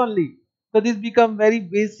transactions only. So this become very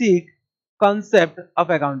basic concept of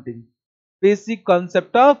accounting. Basic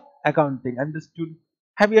concept of accounting. Understood?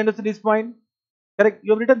 Have you understood this point? Correct?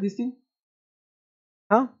 You have written this thing?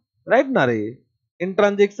 Huh? Right, Nare? In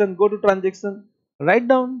transaction, go to transaction. Write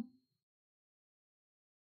down.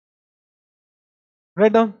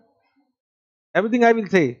 Write down. Everything I will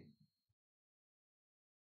say.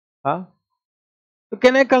 Huh? So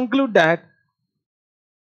can I conclude that?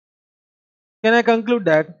 Can I conclude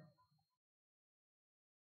that?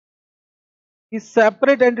 Is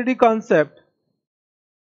separate entity concept,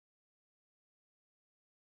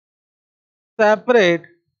 separate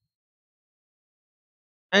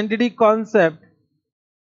entity concept,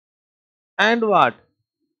 and what?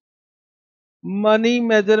 Money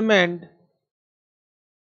measurement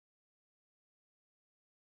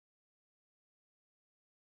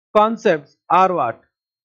concepts are what?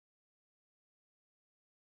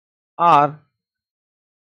 Are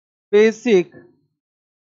basic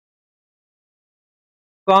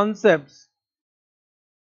concepts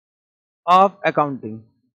of accounting.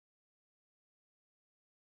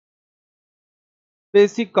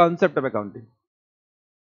 Basic concept of accounting.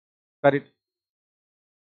 Got it?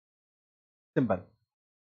 Simple.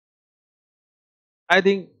 I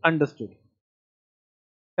think understood.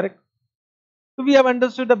 Correct? So we have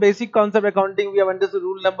understood the basic concept of accounting. We have understood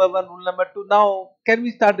rule number 1, rule number 2. Now can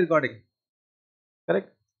we start recording?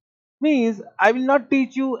 Correct? Means I will not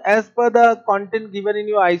teach you as per the content given in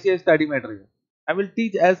your ICI study material. I will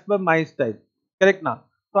teach as per my style. Correct now?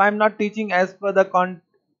 So I am not teaching as per the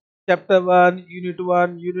chapter 1, unit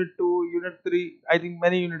 1, unit 2, unit 3. I think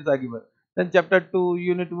many units are given. Then chapter 2,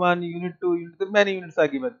 unit 1, unit 2, unit 3, many units are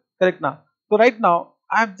given. Correct now? So right now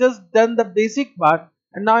I have just done the basic part.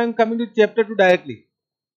 and now I am coming to chapter 2 directly.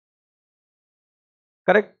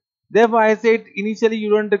 Correct? Therefore, I said initially you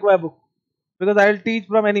don't require book because I will teach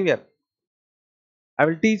from anywhere. I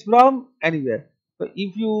will teach from anywhere. So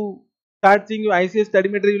if you start seeing your ICS study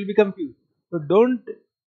material, you will be confused. So don't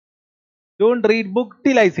read book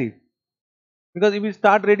till I say it. Because if you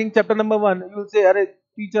start reading chapter number 1, you will say, "Arey,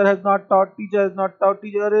 teacher has not taught, teacher has not taught,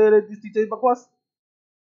 teacher, arey, this teacher is bakwas."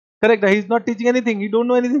 Correct? He is not teaching anything. He don't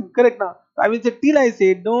know anything. Correct now. I will say till I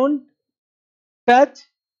say don't touch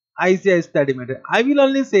ICI study material. I will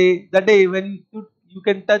only say the day when you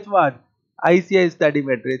can touch what? ICI study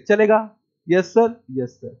material. Chalega? Yes sir?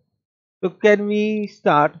 Yes sir. So can we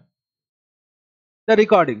start the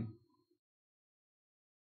recording?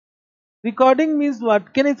 Recording means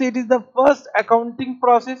what? Can I say it is the first accounting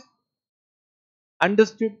process?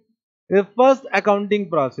 Understood? The first accounting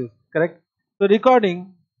process. Correct? So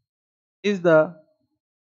recording is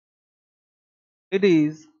it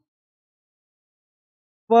is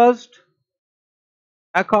first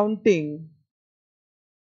accounting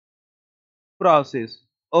process.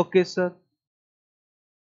 Okay sir.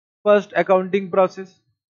 First accounting process.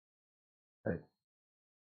 Right.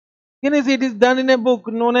 Can I say it is done in a book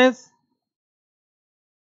known as,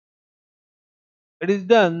 it is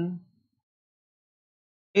done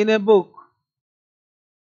in a book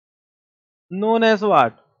known as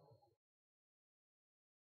what?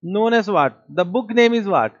 Known as what? The book name is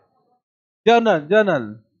what? Journal.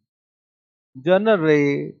 Journal. Journal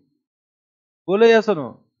ray. Bolo yes or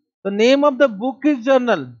no? The name of the book is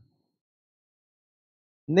journal.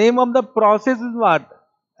 Name of the process is what?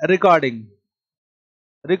 Recording.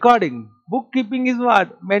 Recording. Bookkeeping is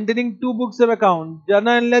what? Maintaining two books of account.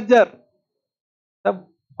 Journal and ledger. सब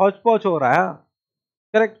hodge podge हो रहा है.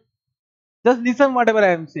 Correct? Just listen whatever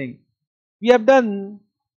I am saying. We have done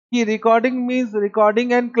key recording means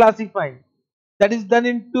recording and classifying. That is done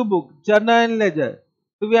in two books, journal and ledger.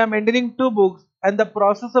 So we are maintaining two books and the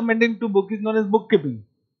process of maintaining two books is known as bookkeeping.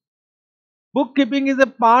 Bookkeeping is a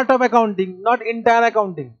part of accounting, not entire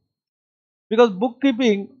accounting. Because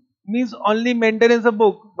bookkeeping means only maintenance of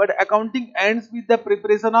book, but accounting ends with the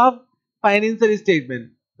preparation of financial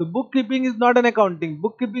statement. So bookkeeping is not an accounting.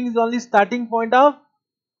 Bookkeeping is only starting point of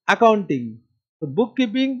accounting. So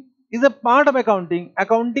bookkeeping is a part of accounting.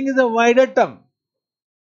 Accounting is a wider term.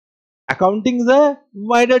 Accounting is a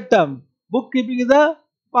wider term. Bookkeeping is a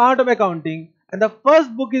part of accounting. And the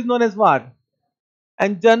first book is known as what?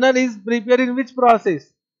 And journal is prepared in which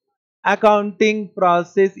process? Accounting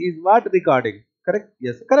process is what? Recording. Correct?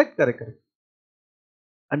 Yes. Correct. Correct. Correct.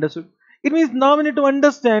 Understood. It means now we need to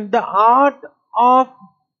understand the art of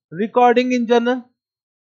recording in journal.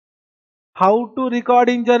 How to record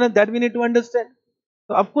in journal, that we need to understand.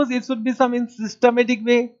 So of course it should be some in systematic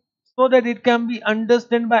way so that it can be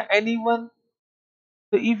understood by anyone.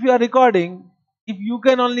 So if you are recording, if you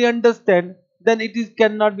can only understand, then it is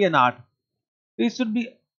cannot be an art. It should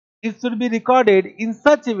be recorded in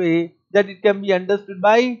such a way that it can be understood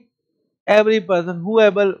by every person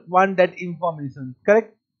whoever want that information.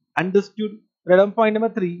 Correct? Understood? Right on point number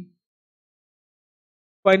 3.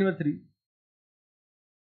 Point number 3.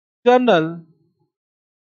 Journal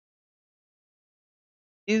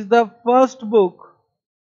is the first book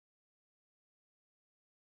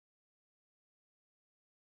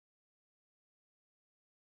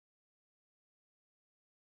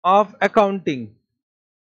of accounting.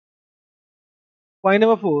 Point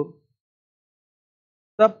number 4.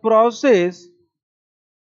 The process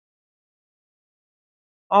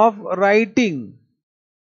of writing,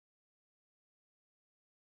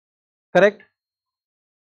 correct,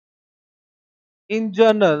 in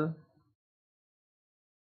journal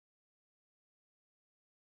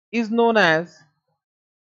is known as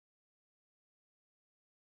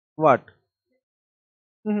what?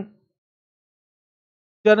 Mhm.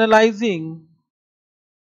 Journalizing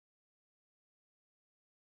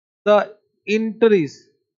the entries.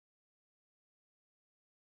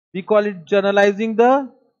 We call it journalizing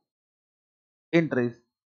the entries.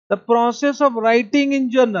 The process of writing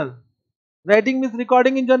in journal. Writing means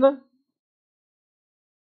recording in journal.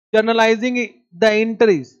 Journalizing the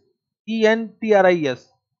entries. ENTRIS.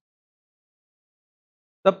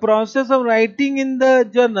 The process of writing in the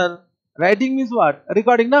journal. Writing means what?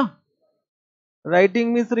 Recording, na?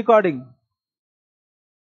 Writing means recording.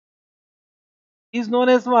 Is known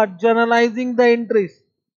as what? Journalizing the entries.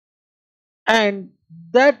 And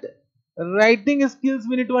that writing skills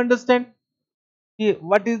we need to understand.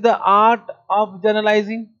 What is the art of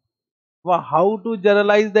journalizing? How to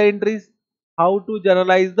journalize the entries? How to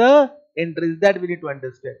journalize the entries? That we need to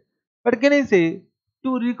understand. But can I say,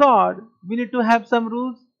 to record, we need to have some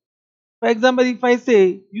rules. For example, if I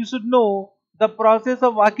say you should know the process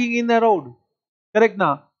of walking in a road, correct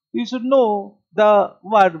now? You should know the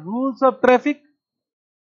what rules of traffic.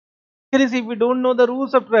 If you don't know the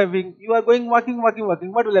rules of traffic, you are going walking. What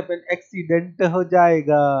will happen? Accident ho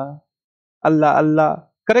jayega. Allah, Allah.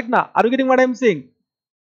 Correct now? Are you getting what I'm saying?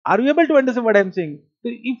 Are you able to understand what I'm saying? So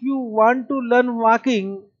if you want to learn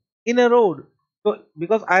walking in a road, so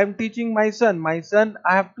because I am teaching my son,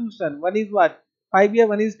 I have two sons. One is what? 5 year,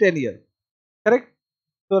 one is 10 year. Correct?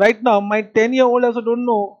 So right now my 10-year-old also don't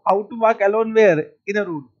know how to walk alone where in a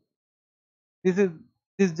road. This is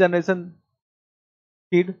this generation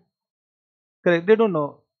kid. Correct? They don't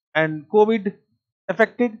know. And COVID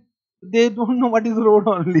affected, they don't know what is road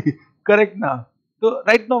only. Correct now. So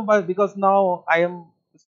right now, because now I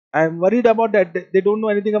am worried about that. They don't know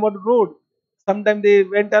anything about road. Sometimes they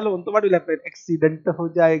went alone. So what will happen? Accident ho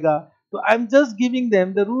jayega. So I'm just giving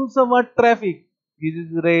them the rules of what traffic. This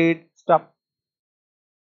is red, stop.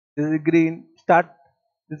 This is green, start.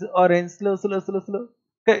 This is orange, slow. This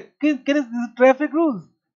is traffic rules.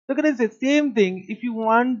 So can I say same thing? If you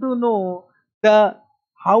want to know the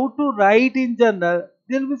how to write in general,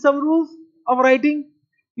 there will be some rules of writing.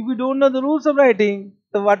 If you don't know the rules of writing,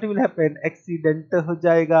 so what will happen? Accident ho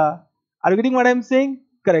jayega. Are you getting what I'm saying?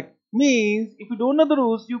 Correct. Means if you don't know the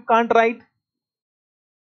rules, you can't write.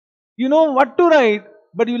 You know what to write,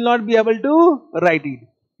 but you will not be able to write it.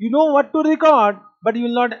 You know what to record, but you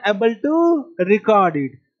will not able to record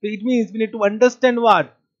it. So it means we need to understand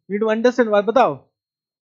what? We need to understand what? Batao.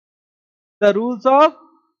 The rules of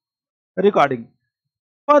recording.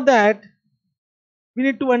 For that, we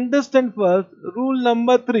need to understand first rule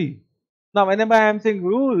number 3. Now, whenever I am saying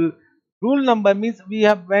rule number means we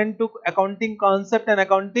have went to accounting concept and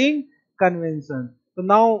accounting convention. So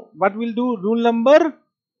now, what we'll do? Rule number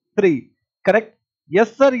 3. Correct?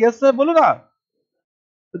 Yes sir, bolo na.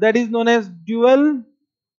 So that is known as dual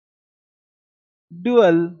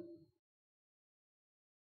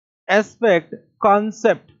aspect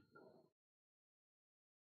concept.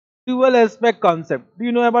 Dual aspect concept. Do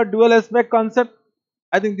you know about dual aspect concept?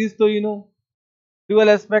 I think this so you know. Dual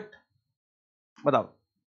aspect. बताओ.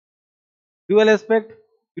 Dual aspect.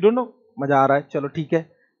 You don't know? मजा आ रहा है. चलो ठीक है.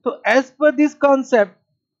 So as per this concept,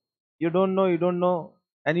 you don't know,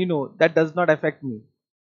 and you know that does not affect me.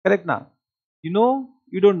 Correct now? You know,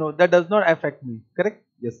 you don't know that does not affect me. Correct?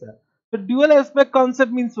 Yes sir. So dual aspect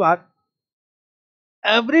concept means what?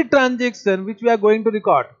 Every transaction which we are going to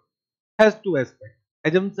record has two aspects.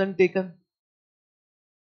 Assumption taken.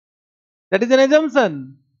 That is an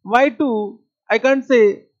assumption. Why two? I can't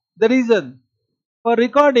say the reason. For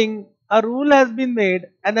recording, a rule has been made,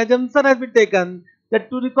 an assumption has been taken that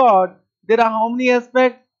to record, there are how many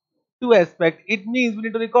aspects? Two aspects. It means we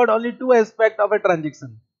need to record only two aspects of a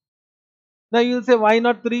transaction. Now you will say, why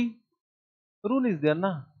not three? Rule is there,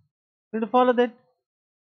 na? We need to follow that.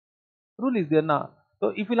 Rule is there, na?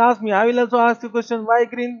 So if you'll ask me, I will also ask you question, why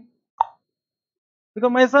green?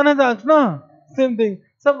 Because my son has asked, na? Same thing.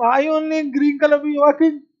 So why only green color we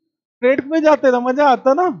walking? Red में जाते ना मजा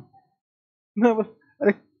आता ना.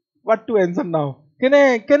 अरे, what to answer now? Can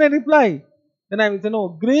I reply? Then I will say no.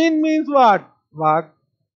 Green means what? Walk.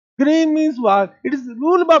 Green means walk. It is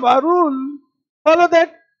rule, Baba. Rule. Follow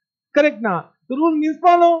that. Correct now. The rule means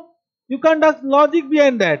follow. You can't ask logic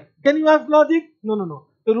behind that. Can you ask logic? No.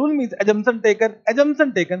 The rule means assumption taken.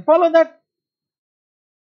 Assumption taken. Follow that.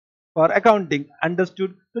 For accounting,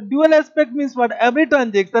 understood. So dual aspect means what? Every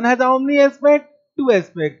transaction has how many aspect? Two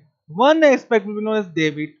aspect. One aspect will be known as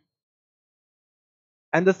debit,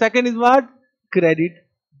 and the second is what? Credit.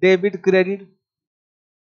 Debit, credit.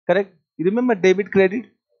 Correct? You remember debit, credit?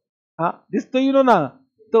 Huh? This so you know now.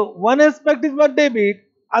 So one aspect is what? Debit,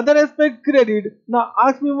 other aspect credit. Now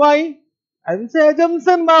ask me why? I will say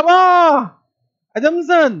assumption, Baba.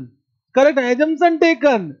 Assumption. Correct? Assumption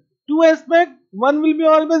taken. Two aspect. One will be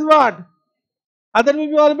always what? Other will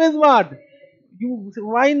be always what? You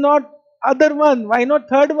why not other one? Why not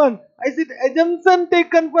third one? I said assumption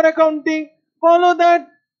taken for accounting. Follow that.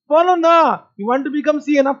 Follow now. You want to become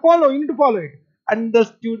CA now? Follow. You need to follow it.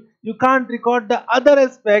 Understood. You can't record the other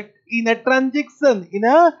aspect in a transaction.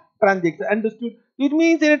 Understood. It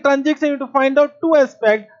means in a transaction you have to find out two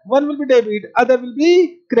aspects. One will be debit, other will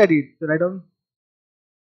be credit. So write down.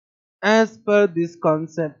 As per this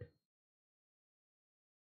concept.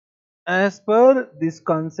 As per this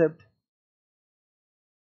concept.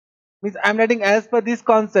 Means I'm writing as per this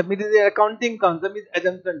concept. It is the accounting concept is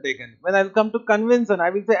assumption taken. When I will come to convention, I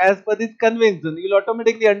will say as per this convention. You will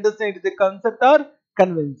automatically understand it is a concept or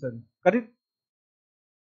convention. Correct?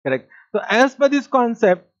 Correct. So as per this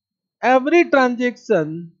concept, every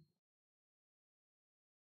transaction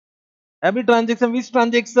Every transaction, which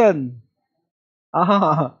transaction?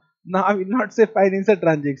 Ah, now I will not say financial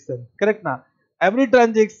transaction. Correct now. Every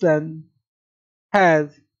transaction has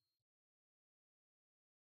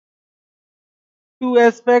two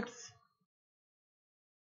aspects.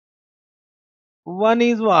 One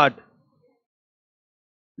is what?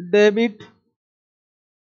 Debit.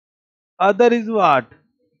 Other is what?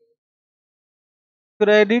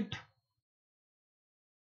 Credit.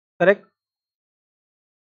 Correct?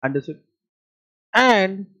 Understood.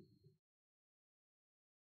 And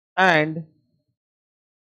and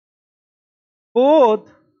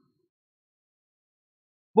both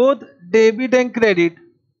both debit and credit,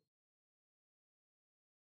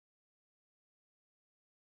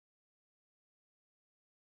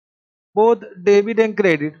 both debit and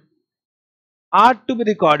credit are to be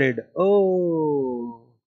recorded. Oh,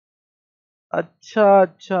 acha,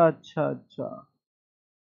 acha, acha, acha.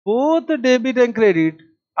 Both debit and credit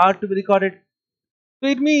are to be recorded. So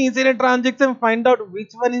it means in a transaction, find out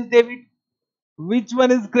which one is debit, which one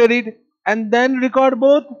is credit, and then record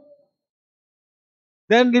both.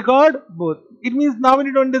 Then record both. It means now we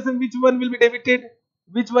need to understand which one will be debited,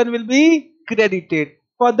 which one will be credited.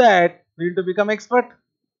 For that, we need to become expert.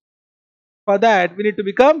 For that, we need to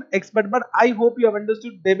become expert. But I hope you have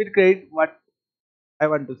understood debit credit. What I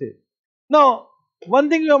want to say. Now, one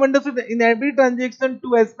thing you have understood, in every transaction,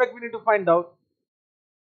 two aspects we need to find out.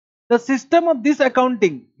 The system of this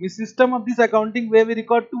accounting, the system of this accounting where we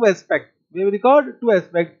record two aspects,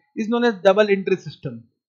 is known as double entry system.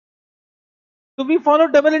 So we follow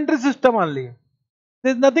double entry system only.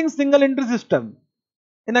 There is nothing single entry system.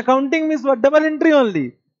 In accounting means what? Double entry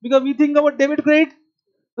only. Because we think about debit credit.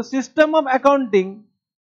 The system of accounting,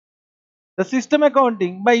 the system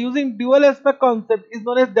accounting by using dual aspect concept is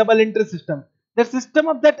known as double entry system. The system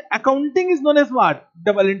of that accounting is known as what?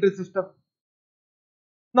 Double entry system.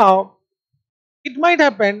 Now, it might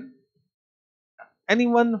happen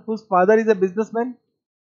anyone whose father is a businessman.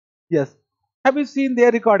 Yes. Have you seen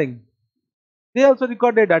their recording? They also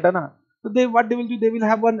record their data. Na? So they what they will do? They will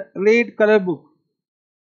have one red color book.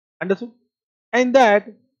 Understood? And that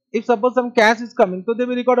if suppose some cash is coming, so they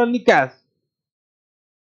will record only cash.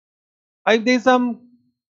 If there is some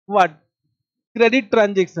what credit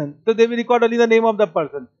transaction, so they will record only the name of the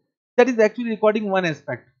person. That is actually recording one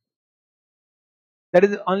aspect. That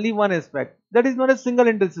is only one aspect. That is not a single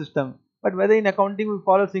entry system. But whether in accounting we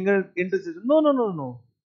follow single entry system? No, no, no, no.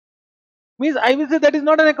 Means I will say that is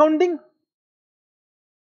not an accounting.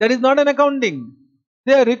 That is not an accounting.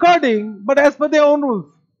 They are recording, but as per their own rules.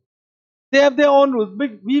 They have their own rules.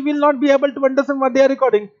 But we will not be able to understand what they are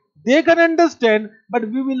recording. They can understand, but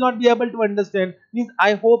we will not be able to understand. Means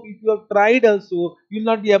I hope if you have tried also, you will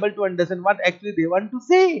not be able to understand what actually they want to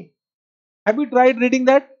say. Have you tried reading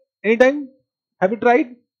that anytime? Have you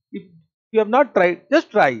tried? If you have not tried, just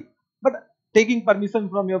try. But taking permission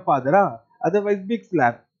from your father, otherwise big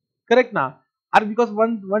slap. Correct now? Or because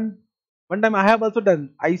one time I have also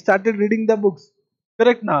done. I started reading the books.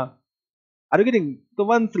 Correct now? Are you getting? So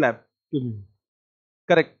one slap to me.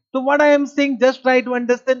 Correct. So what I am saying, just try to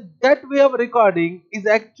understand that way of recording is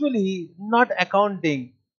actually not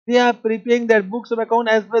accounting. They are preparing their books of account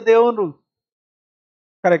as per their own rules.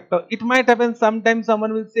 Correct. So it might happen sometimes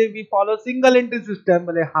someone will say we follow single entry system.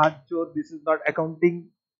 But hard joke, this is not accounting.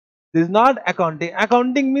 This is not accounting.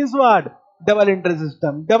 Accounting means what? Double entry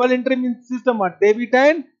system. Double entry means system what? Debit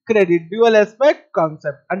and credit. Dual aspect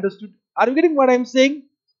concept. Understood? Are you getting what I am saying?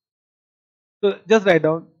 So just write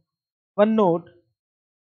down one note.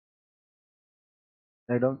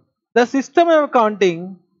 Write down. The system of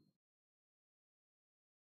accounting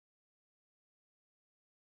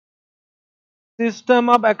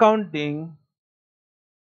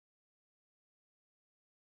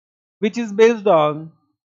which is based on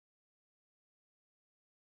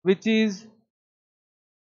which is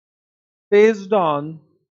based on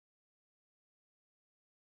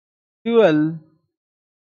dual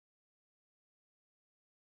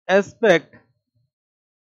aspect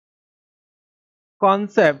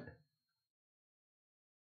concept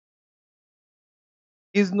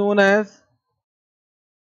is known as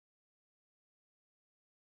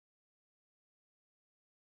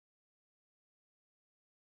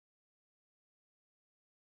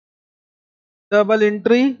double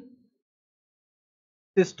entry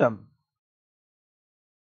system.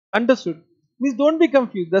 Understood? Means don't be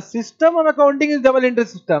confused. The system of accounting is double entry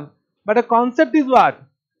system, but a concept is what?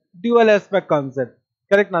 Dual aspect concept.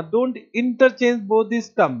 Correct now? Don't interchange both these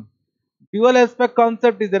terms. Dual aspect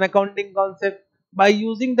concept is an accounting concept. By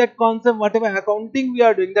using that concept, whatever accounting we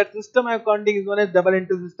are doing, that system of accounting is known as double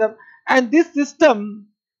entry system. And this system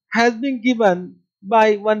has been given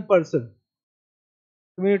by one person.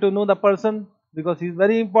 We need to know the person because he is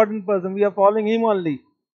very important person. We are following him only.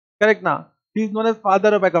 Correct now. He is known as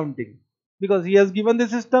father of accounting because he has given the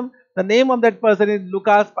system. The name of that person is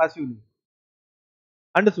Lucas Pacioli.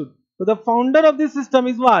 Understood. So the founder of this system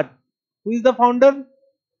is what? Who is the founder?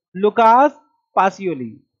 Lucas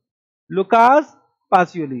Pacioli. Lucas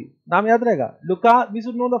Pacioli. नाम याद रहेगा. Lucas. We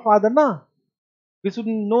should know the father ना. We should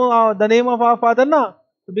know the name of our father na.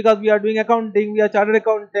 So because we are doing accounting, we are chartered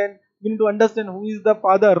accountant, we need to understand who is the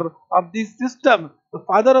father of this system. The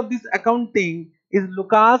father of this accounting is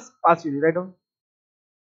Lucas Pacioli. Write down.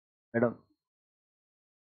 Write down.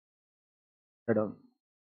 Write down.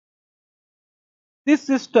 This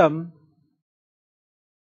system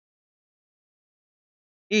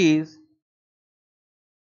is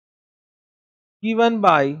given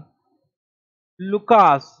by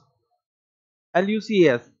Lucas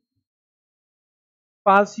Lucius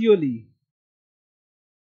Pacioli.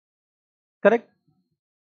 Correct?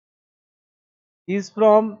 He is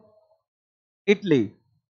from Italy.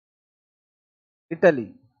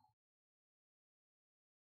 Italy.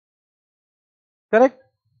 Correct?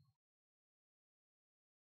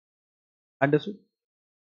 Understood?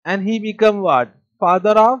 And he become what?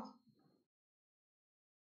 Father of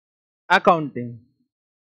accounting.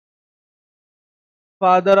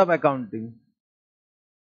 Father of accounting.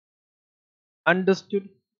 Understood?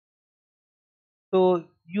 So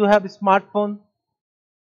you have a smartphone.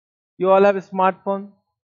 You all have a smartphone.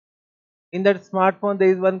 In that smartphone there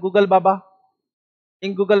is one Google Baba.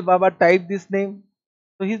 In Google Baba type this name.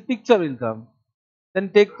 So his picture will come. Then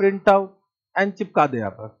take print out and chipka de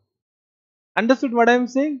yahan par. Understood what I am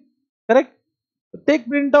saying? Correct? So take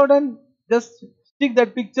print out and just stick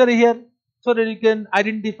that picture here so that you can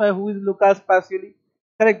identify who is Lucas Pacioli.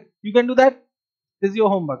 Correct? You can do that. This is your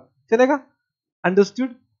homework. Chalega?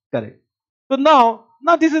 Understood? Correct. So now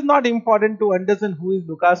this is not important to understand who is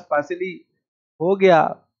Lucas Pacioli. हो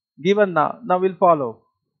गया given now we'll follow.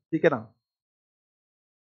 ठीक है ना.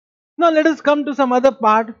 Now let us come to some other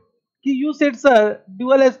part. कि you said sir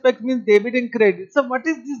dual aspect means debit and credit. So what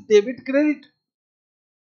is this debit credit?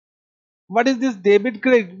 What is this debit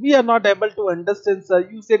credit? We are not able to understand sir.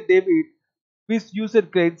 You said debit, which you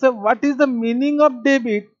said credit. So what is the meaning of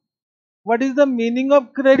debit? What is the meaning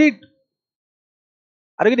of credit?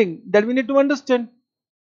 Are you getting that? We need to understand.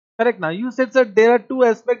 Correct now. You said sir there are two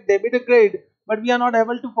aspects debit and credit, but we are not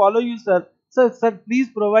able to follow you sir. Sir please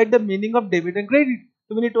provide the meaning of debit and credit.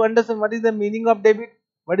 So we need to understand what is the meaning of debit,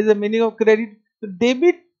 what is the meaning of credit. So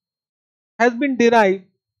debit has been derived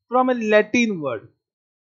from a Latin word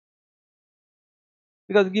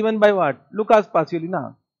because given by what? Lucas Pacioli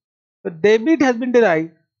now. So debit has been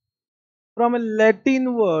derived from a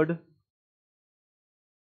Latin word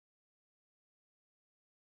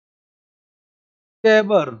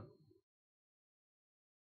deber.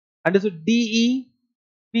 Understood?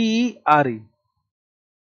 Depre.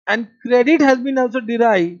 And credit has been also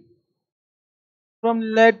derived from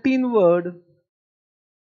Latin word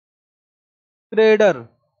creder.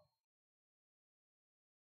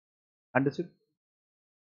 Understood?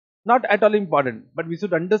 Not at all important, but we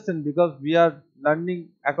should understand because we are learning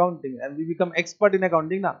accounting and we become expert in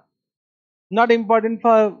accounting now. Not important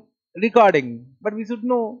for recording, but we should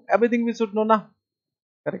know everything. We should know now.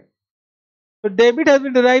 Correct. So debit has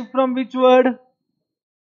been derived from which word?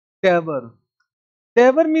 Deber.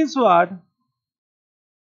 Deber means what?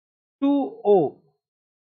 To owe.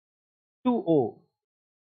 To owe.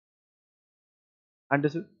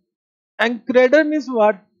 Understood? And creditor means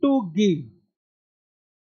what? To give.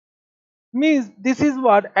 Means this is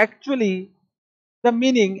what actually the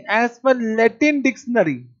meaning as per Latin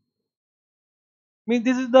dictionary. Means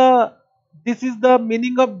this is the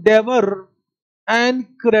meaning of deber and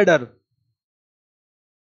creditor.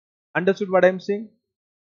 Understood what I am saying?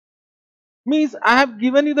 Means I have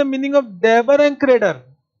given you the meaning of deber and creditor,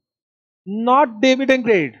 not debit and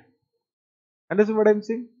credit. Understood what I am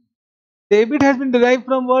saying? Debit has been derived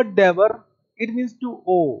from word deber. It means to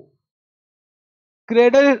owe.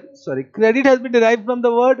 Credit has been derived from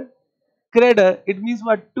the word creditor. It means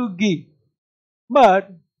what? To give. But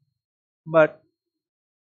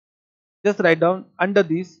just write down under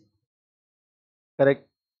this. Correct.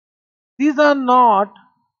 These are not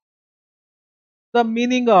the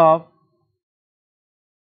meaning of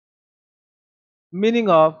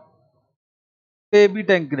debit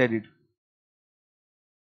and credit.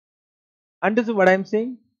 Understood what I am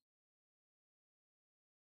saying?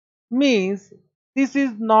 Means this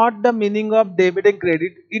is not the meaning of debit and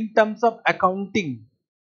credit in terms of accounting.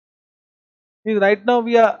 Means right now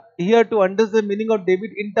we are here to understand the meaning of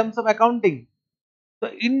debit in terms of accounting. So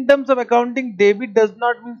in terms of accounting, debit does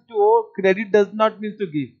not mean to owe, credit does not mean to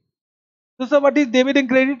give. So what is debit and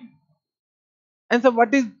credit? And so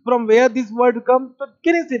what is from where this word comes? So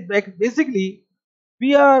can you say back basically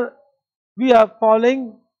we are we are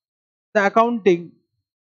following the accounting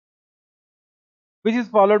which is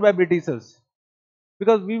followed by Britishers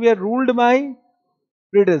because we were ruled by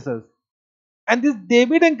Britishers. And this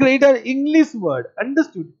debit and credit are English word.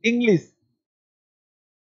 Understood? English.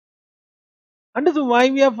 Understood why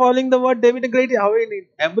we are following the word debit and credit? How in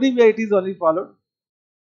everywhere it is only followed.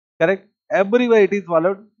 Correct? Everywhere it is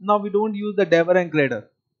followed. Now we don't use the debit and credit.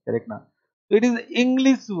 Correct now. So it is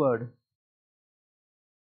English word.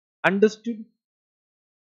 Understood?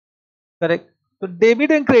 Correct? So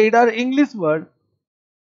debit and credit are English word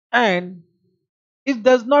and it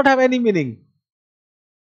does not have any meaning.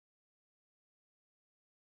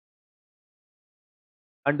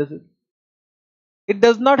 Understood? It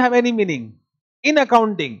does not have any meaning in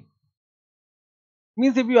accounting.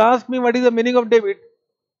 Means if you ask me what is the meaning of debit,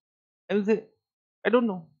 I will say I don't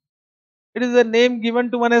know. It is a name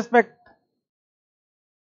given to one aspect.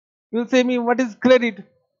 You will say me what is credit?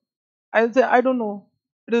 I will say I don't know.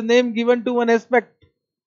 It is a name given to one aspect.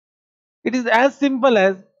 It is as simple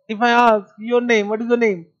as if I ask your name, what is your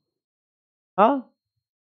name? Huh?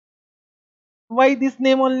 Why this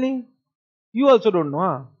name only? You also don't know,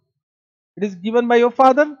 huh? It is given by your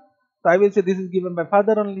father. So I will say this is given by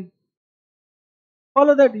father only.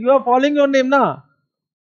 Follow that. You are following your name now.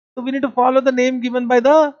 So we need to follow the name given by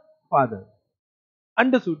the father.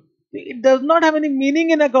 Understood? It does not have any meaning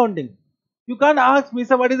in accounting. You can't ask me,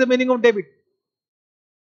 sir, what is the meaning of debit?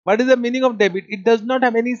 What is the meaning of debit? It does not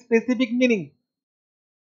have any specific meaning.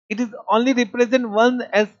 It is only represent one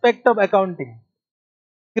aspect of accounting.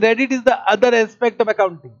 Credit is the other aspect of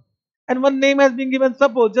accounting. And one name has been given.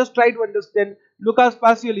 Suppose, just try to understand. Lucas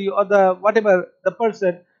Pacioli or the whatever the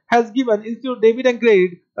person has given instead of debit and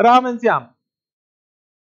credit, Ram and Syam.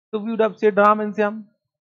 So we would have said Ram and Syam.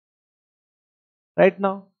 Right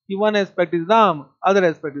now, one aspect is Ram, other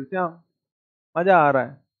aspect is Syam. मजा आ रहा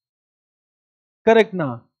है. Correct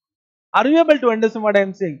now. Are you able to understand what I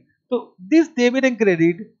am saying? So this debit and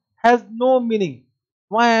credit has no meaning.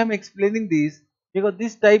 Why I am explaining this? Because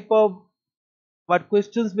this type of what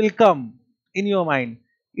questions will come in your mind.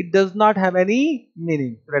 It does not have any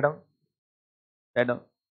meaning. Write down. Write down.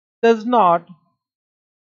 Does not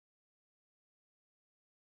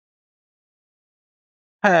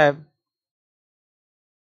have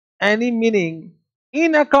any meaning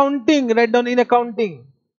in accounting. Write down in accounting.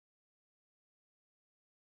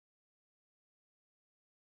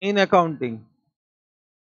 In accounting.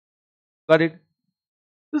 Got it?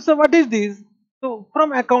 So what is this? So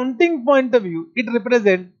from accounting point of view, it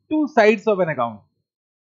represents two sides of an account.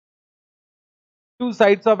 Two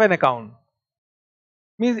sides of an account.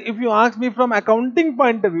 Means if you ask me from accounting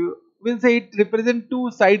point of view, we'll say it represents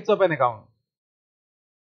two sides of an account.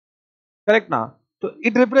 Correct now? So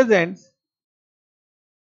it represents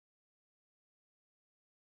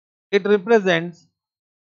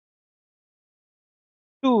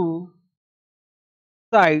two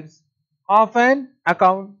sides of an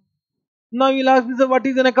account. Now you'll ask me, sir, what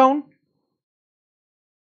is an account?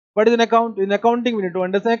 What is an account? In accounting, we need to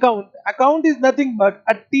understand account. Account is nothing but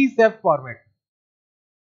a T-shaped format.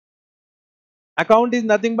 Account is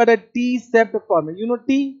nothing but a T-shaped format. You know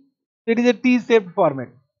T? It is a T-shaped format.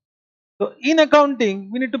 So in accounting,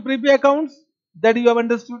 we need to prepare accounts that you have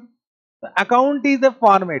understood. The account is a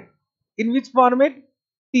format. In which format?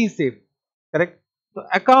 T-shaped. Correct? So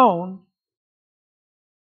account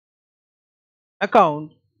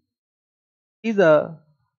is a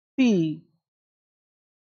T-shaped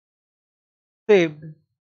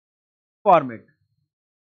format.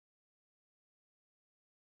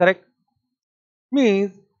 Correct?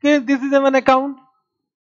 Means, okay, this is one account.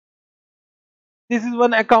 This is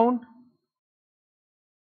one account.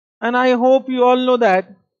 And I hope you all know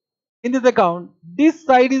that in this account, this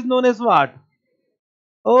side is known as what?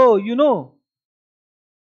 Oh, you know.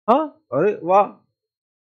 Huh? अरे वाह,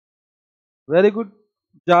 very good.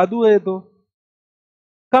 जादू है तो.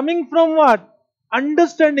 Coming from what?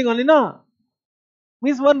 Understanding only, na?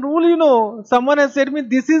 Means one rule, you know. Someone has said me,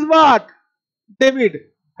 this is what?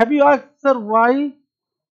 David. Have you asked, sir, why?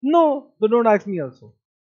 No. So don't ask me also.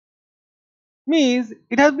 Means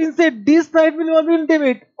it has been said, this side will not be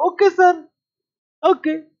David. Okay, sir.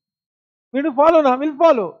 Okay. We will follow now. We'll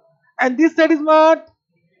follow. And this side is what?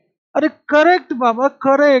 Are correct, Baba.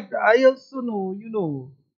 Correct. I also know. You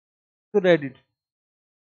know. Credit.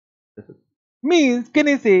 Means, can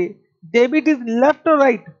I say debit is left or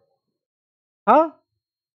right? Huh?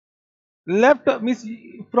 Left means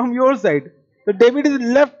from your side. So debit is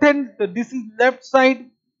left hand. So this is left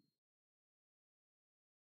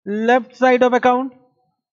side of account,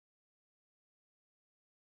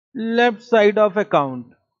 left side of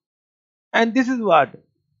account, and this is what?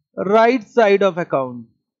 Right side of account.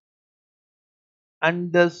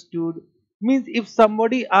 Understood. Means if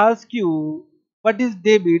somebody asks you what is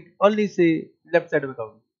debit, only say left side of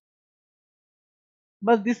account.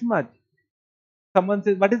 But this much. Someone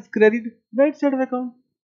says what is credit? Right side of account.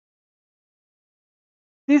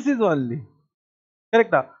 This is only.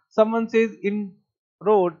 Correct now. Someone says in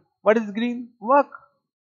road, what is green? Work.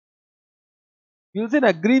 You say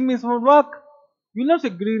that green means for work. You not say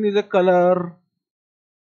green is a color,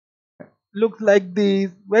 looks like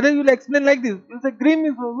this. Whether you'll explain like this, you say green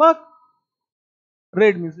means for work,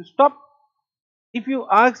 red means stop. If you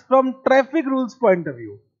ask from traffic rules point of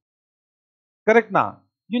view, correct now.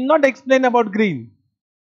 You not explain about green.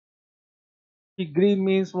 Green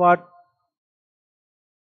means what?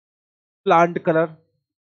 Plant color.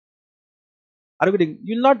 Are you getting?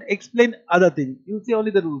 You'll not explain other thing. You say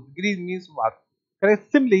only the rules. Green means what?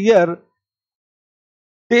 Correct. Simply here,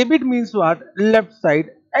 debit means what? Left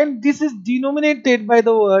side. And this is denominated by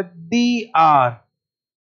the word DR.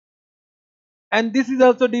 And this is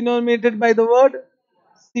also denominated by the word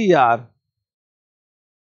CR.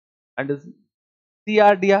 And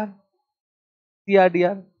CRDR.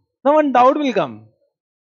 CRDR. Now one doubt will come.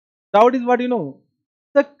 Doubt is what you know.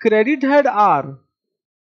 The credit had R.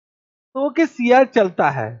 तो okay CR चलता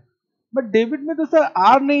है but debit में तो sir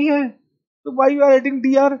are नहीं है तो why you are writing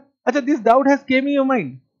D R अच्छा this doubt has came in your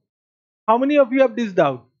mind how many of you have this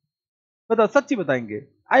doubt बताओ सच्ची बताएंगे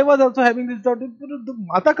I was also having this doubt तो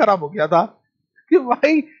माथा खराब हो गया था कि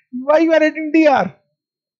why why you are writing D R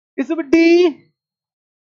it's D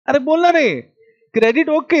अरे बोलना रे क्रेडिट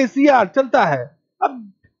ओके सीआर चलता है अब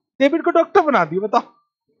डेबिट को डॉक्टर बना दियो बताओ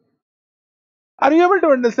are you able to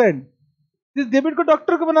understand this debit को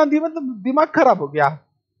डॉक्टर को बना दिया मतलब दिमाग खराब हो गया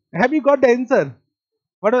have you got the answer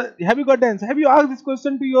What have you got the answer? Have you asked this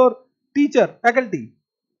question to your teacher, faculty?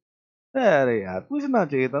 अरे यार पूछना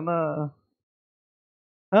चाहिए था ना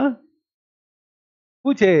हाँ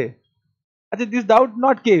पूछे अच्छा दिस डाउट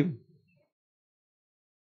नॉट केम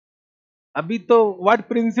अभी तो what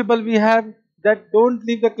principal we have that don't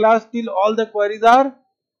leave the class till all the queries are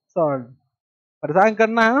solve परेशान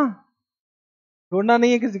करना है ना छोड़ना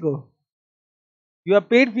नहीं है किसी को यू आर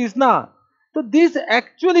पेड फीस ना So this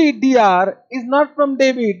actually DR is not from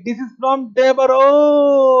debit. This is from debtor.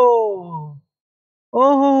 Oh,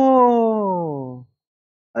 oh,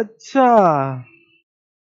 अच्छा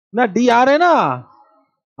ना DR है ना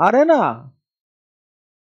आ रहा है ना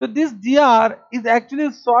So this DR is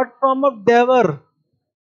actually short form of debtor.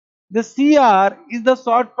 The CR is the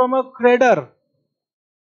short form of creditor.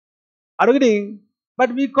 Are you getting?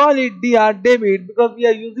 But we call it DR debit because we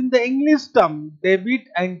are using the English term debit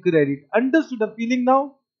and credit. Understood the feeling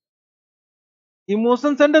now?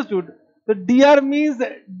 Emotions understood. So DR means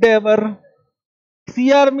debtor,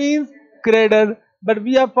 CR means creditor, but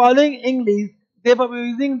we are following English. Therefore, we are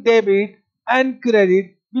using debit and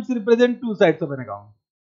credit, which represent two sides of an account.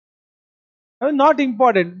 Not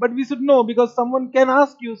important, but we should know because someone can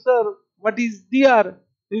ask you, sir, what is DR?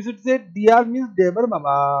 You should say DR means debtor,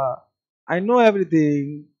 Baba. I know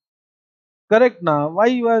everything. Correct now. Why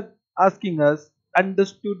you are asking us?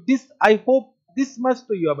 Understood this? I hope this much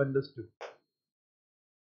to you have understood.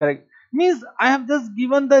 Correct. Means I have just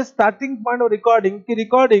given the starting point of recording.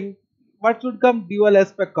 Recording what should come dual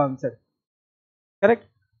aspect concept. Correct.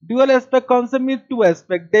 Dual aspect concept means two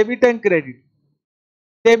aspects, debit and credit.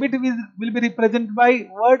 Debit will be represented by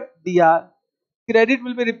word DR. Credit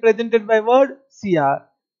will be represented by word CR.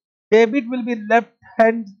 Debit will be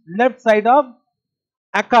left side of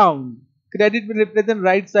account. Credit will represent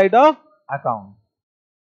right side of account.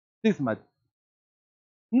 This much.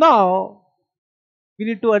 Now we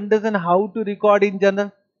need to understand how to record in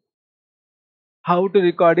journal. How to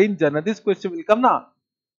record in journal. This question will come now.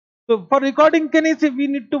 So for recording, can you say we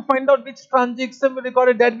need to find out which transaction we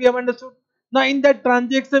recorded that we have understood. Now in that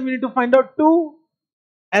transaction, we need to find out two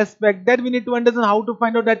aspects that we need to understand how to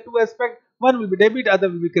find out that two aspects. One will be debit, other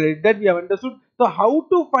will be credit. That we have understood. So how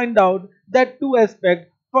to find out that two aspects?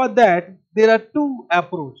 For that, there are two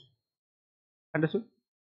approach. Understood?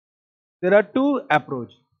 There are two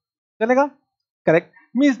approach. Chalega? Correct.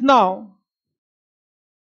 Means now,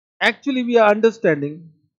 actually we are understanding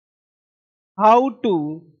how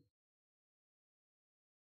to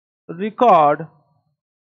record,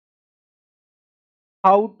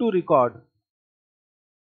 how to record,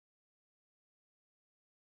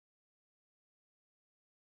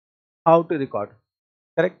 how to record.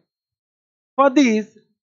 Correct. For this,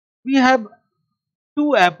 we have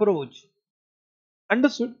to approach.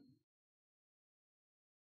 Understood?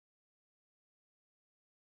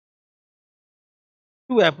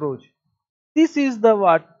 To approach. This is the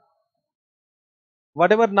what?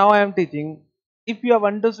 Whatever now I am teaching, if you have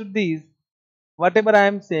understood these, whatever I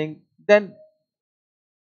am saying, then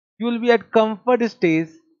you will be at comfort stage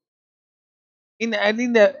in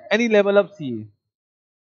any level of CA.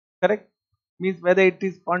 Correct? Means whether it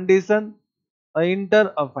is foundation or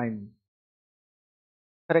inter or final.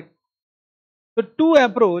 Correct? So two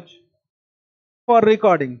approach for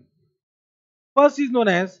recording. First is known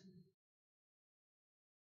as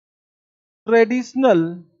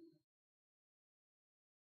traditional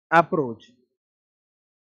approach,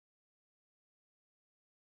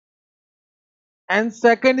 and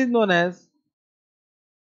second is known as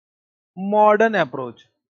modern approach.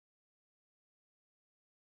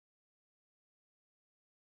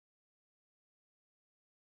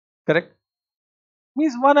 Correct?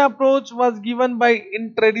 Means one approach was given by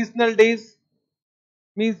in traditional days,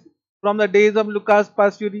 means from the days of Lucas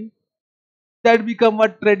Pasteuri, that become a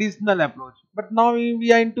traditional approach. But now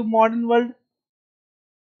we are into modern world,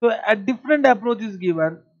 so a different approach is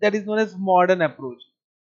given, that is known as modern approach.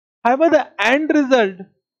 However, the end result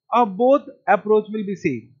of both approach will be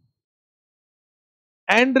same.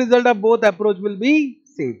 End result of both approach will be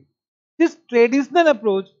same. This traditional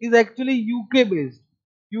approach is actually UK based.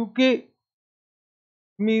 UK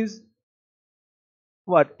means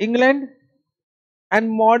what? England.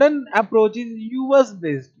 And modern approach is US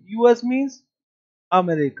based. US means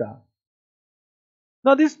America.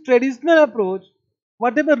 Now this traditional approach,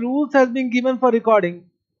 whatever rules has been given for recording,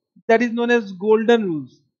 that is known as golden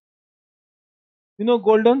rules. You know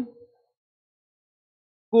golden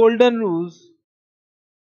rules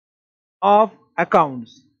of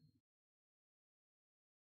accounts.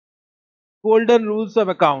 Golden rules of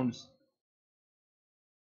accounts.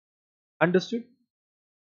 Understood?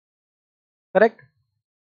 Correct?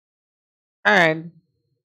 And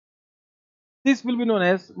this will be known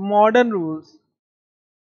as modern rules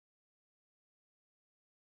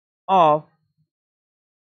of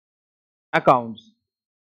accounts.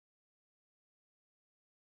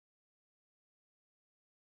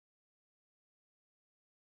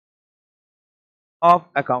 Of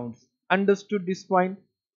accounts. Understood this point?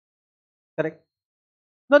 Correct?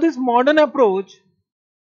 Now this modern approach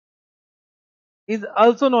is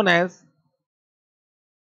also known as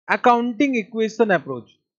accounting equation approach.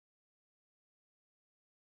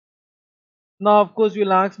 Now of course you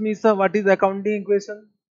will ask me, sir, what is accounting equation?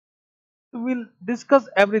 We will discuss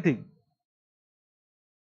everything.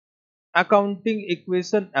 Accounting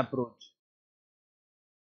equation approach.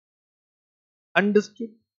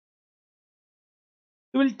 Understood?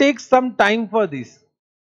 We will take some time for this.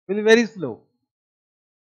 We will be very slow.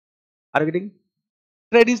 Are you getting?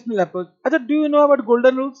 Traditional approach. Achha, do you know about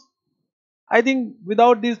golden rules? I think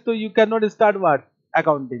without this, so you cannot start what?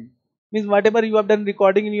 Accounting. Means whatever you have done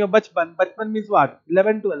recording in your bachpan. Bachpan means what?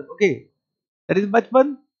 11, 12. Okay. That is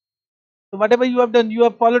bachpan. So whatever you have done, you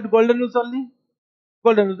have followed golden rules only.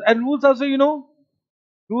 Golden rules. And rules also you know.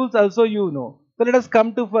 Rules also you know. So let us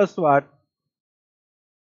come to first what?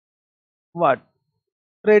 What?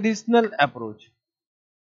 Traditional approach.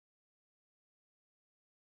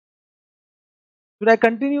 Should I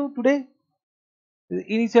continue today?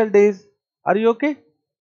 The initial days. Are you okay?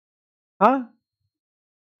 Huh?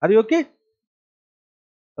 Are you okay?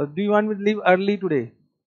 Or do you want me to leave early today?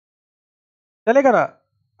 चलेगा ना?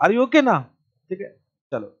 Are you okay ना? ठीक है?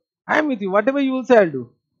 चलो. I am with you. Whatever you will say, I'll do.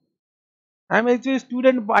 I am actually a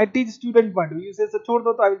student. I teach student point. You say sir छोड़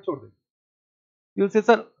दो तो I will छोड़ दे. You will say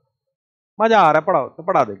sir मजा आ रहा है पढ़ाओ तो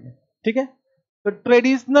पढ़ा देंगे. ठीक है? So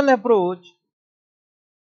traditional approach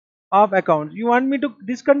of accounts. You want me to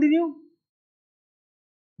discontinue?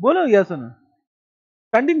 बोलो yes or no?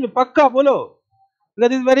 Continue. पक्का बोलो.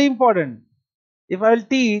 Because it is very important. If I will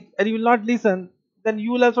teach and you will not listen, then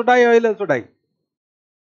you will also die, I will also die.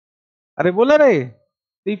 अरे बोला रे.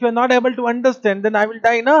 If you are not able to understand, then I will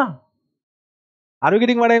die na. Are you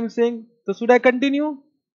getting what I am saying? So should I continue?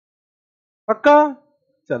 पक्का?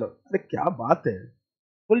 चलो. अरे क्या बात है?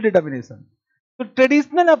 Full determination. So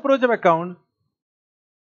traditional approach of accounts,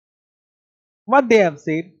 what they have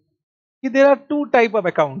said, कि there are two type of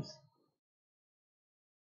accounts.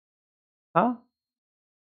 Huh?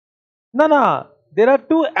 No. There are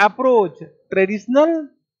two approach, traditional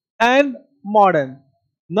and modern.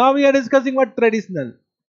 Now we are discussing what traditional.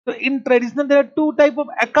 So in traditional there are two type of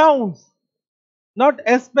accounts, not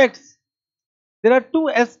aspects. There are two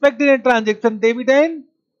aspects in a transaction, debit and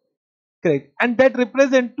credit, and that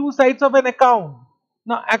represent two sides of an account.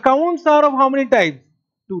 Now accounts are of how many types?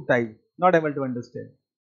 Two types. Not able to understand.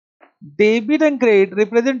 Debit and credit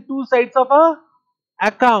represent two sides of a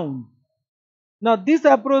account. Now this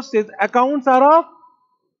approach says accounts are of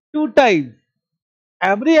two types.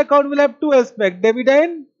 Every account will have two aspects, debit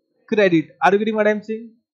and credit. Are you getting what I am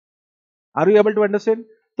saying? Are you able to understand?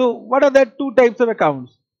 So what are the two types of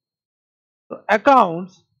accounts? So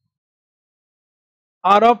accounts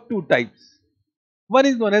are of two types. One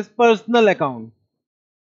is known as personal account.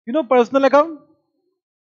 You know personal account?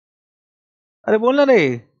 अरे बोलना रे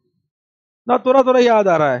ना थोड़ा थोड़ा याद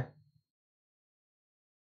आ रहा है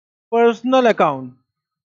personal account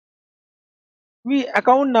we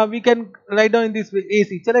account now we can write down in this way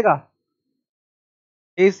AC चलेगा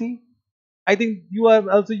AC I think you have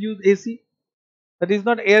also used AC that is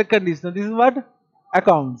not air conditioner this is what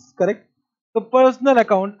accounts correct so personal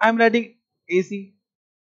account I am writing AC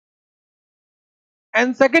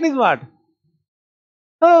and second is what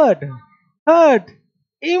third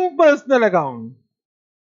impersonal account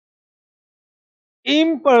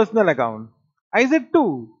impersonal account I said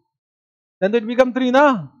two then it become three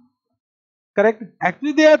na correct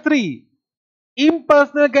actually there are three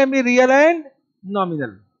impersonal can be real and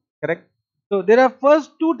nominal correct so there are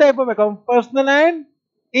first two type of account personal and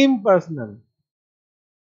impersonal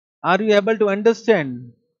are you able to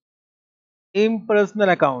understand impersonal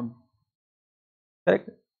account correct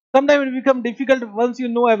sometimes it become difficult once you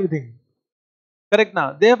know everything correct now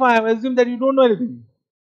therefore I assume that you don't know anything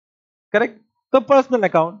correct so personal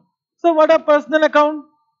account so what are personal account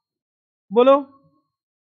bolo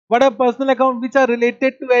what are personal account which are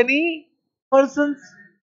related to any persons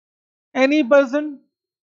any person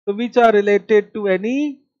so which are related to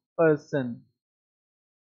any person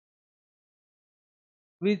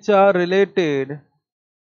which are related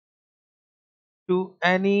to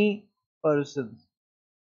any persons.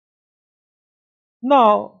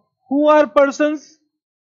 Now, who are persons?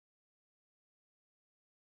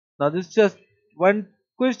 Now, this just one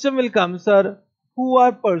question will come, sir. Who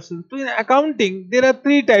are persons? So, in accounting, there are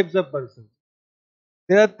three types of persons.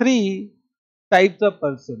 There are three types of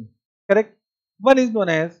person. Correct? One is known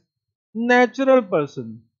as natural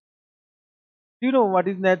person. Do you know what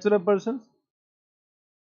is natural persons?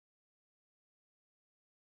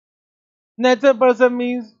 Natural person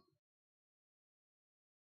means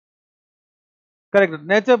correct.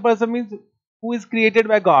 Natural person means who is created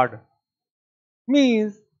by God.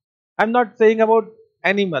 Means I'm not saying about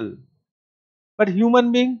animal, but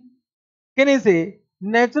human being. Can I say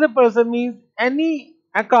natural person means any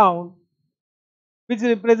account which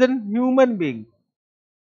represents human being?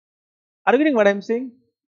 Are you getting what I'm saying?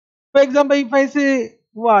 For example, if I say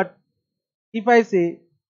what? If I say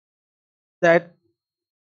that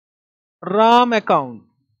Ram account,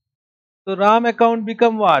 so Ram account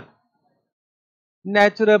become what?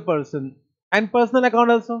 Natural person and personal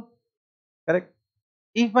account also. Correct.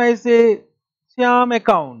 If I say Shyam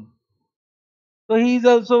account, so he is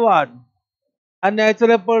also what? A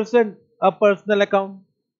natural person, a personal account.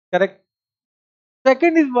 Correct.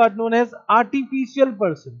 Second is what known as artificial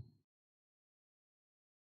person.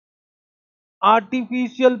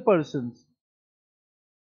 Artificial persons.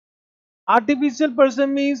 Artificial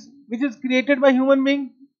person means which is created by human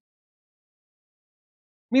being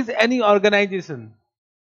means any organization.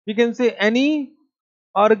 We can say any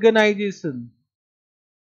organization.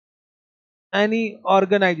 Any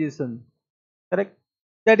organization. Correct?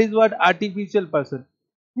 That is what artificial person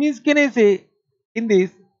means. Can I say in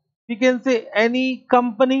this? We can say any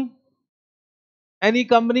company. Any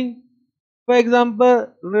company. For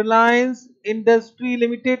example, Reliance Industry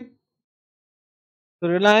Limited. So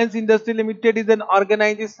Reliance Industry Limited is an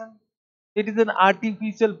organization. It is an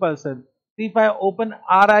artificial person. If I open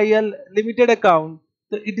RIL limited account,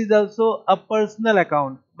 so it is also a personal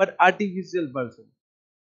account, but artificial person.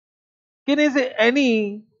 Can I say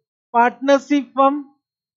any partnership firm?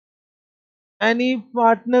 Any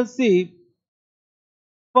partnership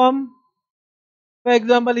firm? For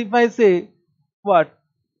example, if I say what?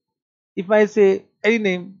 If I say any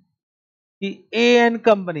name, the AN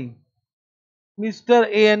company, Mr.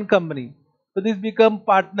 AN company. So this become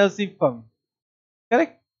partnership firm.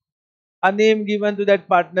 Correct? A name given to that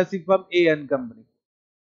partnership firm AN company.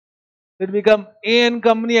 It become AN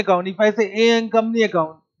company account. If I say AN company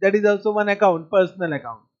account, that is also one account, personal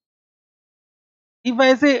account. If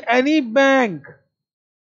I say any bank.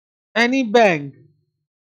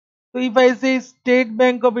 So if I say State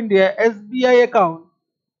Bank of India, SBI account,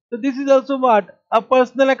 so this is also what? A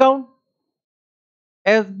personal account.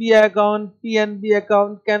 SBI account, PNB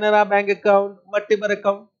account, Canara Bank account, whatever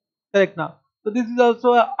account. Correct now. So this is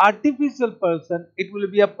also an artificial person. It will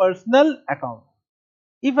be a personal account.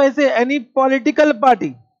 If I say any political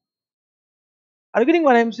party, Are you getting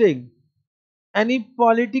what I'm saying? Any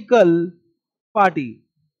political party.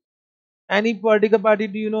 Any political party,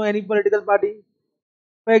 do you know any political party?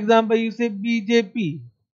 For example, you say BJP.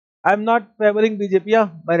 I'm not favoring BJP, yeah,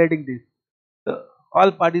 by writing this. So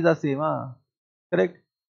all parties are same, correct?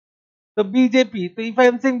 So BJP. So if I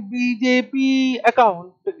am saying BJP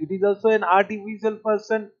account, it is also an artificial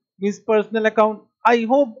person, means personal account. I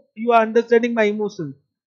hope you are understanding my emotions.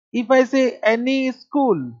 If I say any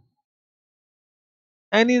school,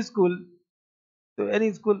 so any school,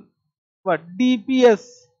 what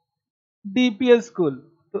DPS school.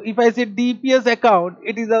 So if I say DPS account,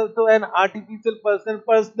 it is also an artificial person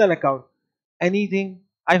personal account. Anything?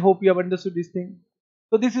 I hope you have understood this thing.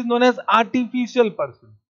 So this is known as artificial person.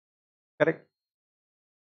 Correct?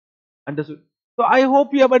 Understood. So I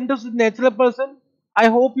hope you have understood natural person. I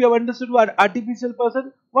hope you have understood what artificial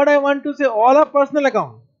person. What I want to say, all are personal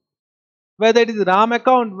account. Whether it is Ram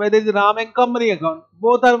account, whether it is Ram and company account,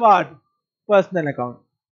 both are what? Personal account.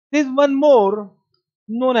 There is one more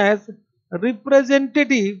known as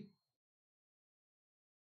representative,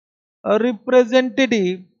 a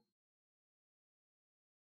representative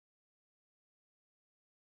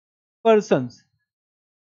persons.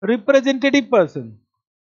 Representative person.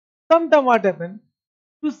 Sometimes what happens?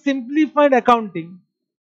 To simplify accounting,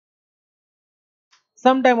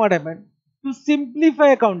 sometime what happens? To simplify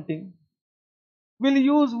accounting, we'll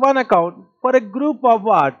use one account for a group of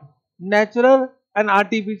what? Natural and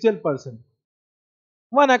artificial person.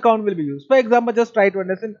 One account will be used. For example, just try to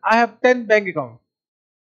understand. I have 10 bank accounts.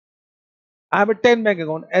 I have a 10 bank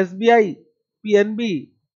account. SBI, PNB,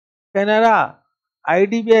 Canara,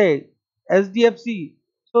 IDBI, SDFC.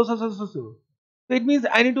 So. So it means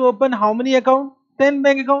I need to open how many account? 10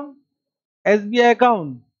 bank account. SBI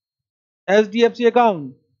account, SDFC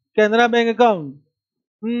account, Canara Bank account.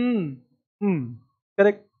 Hmm. Hmm.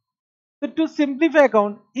 Correct. So to simplify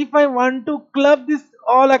account, if I want to club this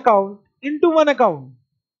all account into one account,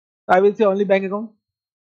 I will say only bank account.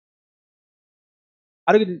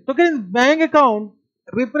 Are you getting? So can bank account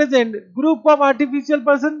represent group of artificial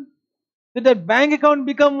person? So that bank account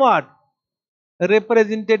become what?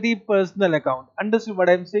 Representative personal account. Understood what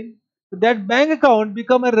I am saying? So that bank account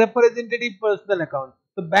become a representative personal account.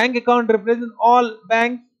 So bank account represents all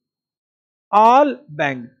banks, all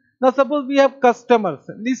bank. Now suppose we have customers,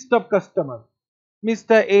 list of customers,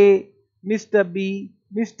 Mr. A, Mr. B,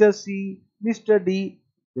 Mr. C, Mr. D.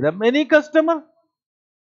 There are many customers.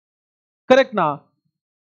 Correct now.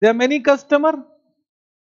 There are many customers.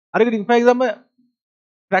 Are you getting? For example,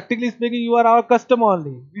 practically speaking, you are our customer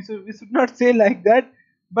only. We should not say like that.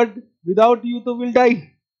 But without you, to will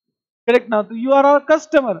die. Correct now. So you are our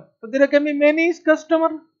customer. So there can be many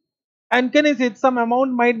customers. And can I say some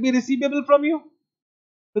amount might be receivable from you?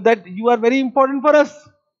 So that you are very important for us.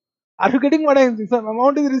 Are you getting what I am saying? Some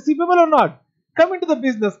amount is receivable or not? Come into the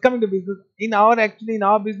business. Come into business. In our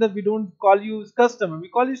business, we don't call you customer. We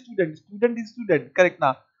call you student. Student is student. Correct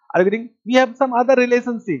now. Are you getting? We have some other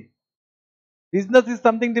relationship. Business is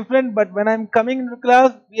something different. But when I'm coming into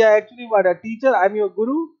class, we are actually what? A teacher. I'm your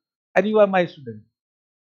guru, and you are my student.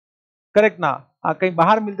 Correct now. हाँ कहीं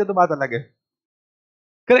बाहर मिलते तो बात अलग है.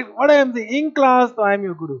 Correct. What I am saying in class, so I am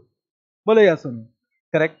your guru. बोलो या सुनो.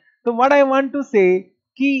 Correct. So what I want to say,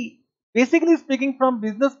 कि basically speaking from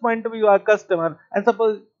business point of view, our customer, and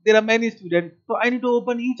suppose there are many students, so I need to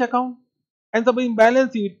open each account, and suppose in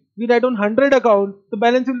balance sheet we write on 100 account, the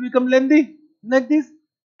balance will become lengthy like this.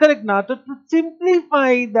 Correct now. So to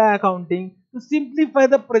simplify the accounting, to simplify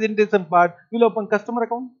the presentation part, we'll open customer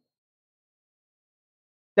account,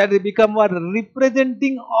 that will become what?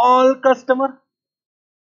 Representing all customer.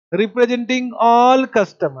 Representing all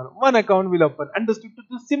customer, one account will open. Understood?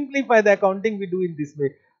 To simplify the accounting, we do in this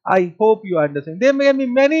way. I hope you understand. There may be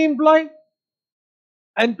many employees,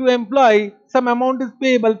 and to employ some amount is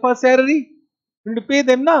payable for salary. You need to pay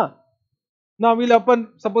them now. Now we'll open,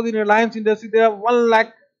 suppose in Reliance industry there are 1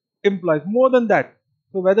 lakh employees, more than that.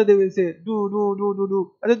 So whether they will say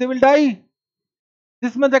do, whether they will die,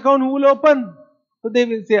 this much account who will open? So they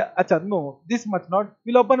will say, acha no, this much not.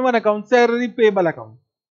 We'll open one account, salary payable account.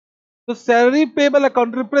 So salary payable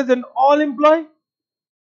account represent all employee,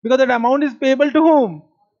 because that amount is payable to whom?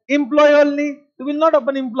 Employee only. You will not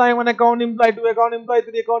open employee 1 account, employee 2 account, employee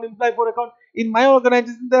 3 account, employee 4 account. In my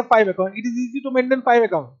organization there are 5 account. It is easy to maintain 5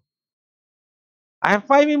 account. I have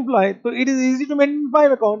 5 employees, so it is easy to maintain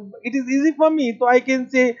 5 account. It is easy for me, so I can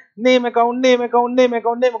say name account, name account, name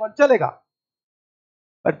account, name account, chalega.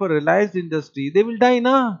 But for Reliance industry, they will die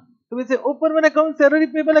na. So we say open one account, salary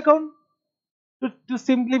payable account, to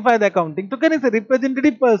simplify the accounting. So can I say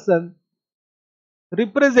representative person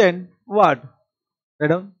represent what? Write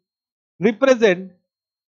down. represent,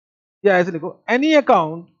 या ऐसे लिखो, any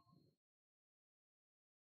account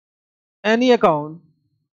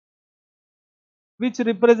which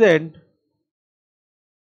represent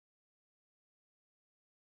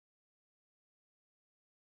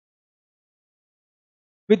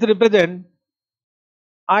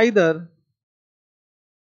either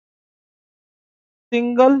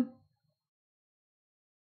single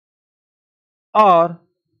or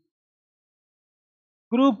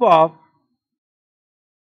group of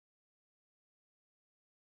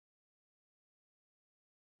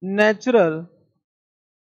natural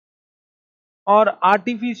or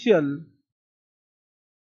artificial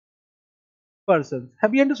persons.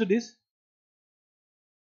 Have you understood this?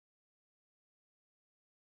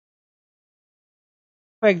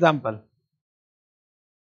 For example,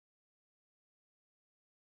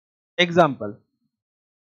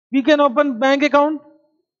 we can open bank account.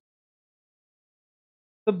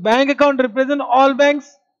 The bank account represent all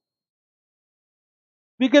banks.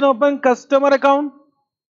 We can open customer account.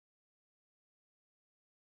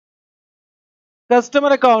 Customer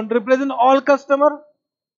account represent all customer.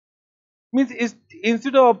 Means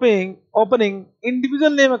instead of opening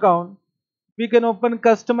individual name account, we can open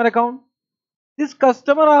customer account. This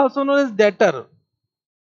customer are also known as debtor.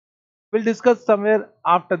 We'll discuss somewhere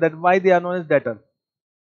after that why they are known as debtor.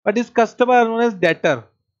 But this customer are known as debtor.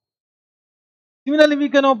 Similarly, we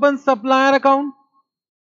can open supplier account.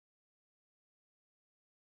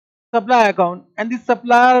 And this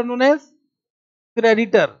supplier are known as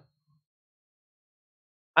creditor.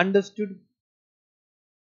 Understood?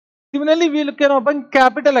 Similarly, we can open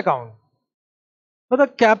capital account. So the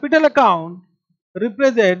capital account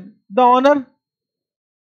represent the owner.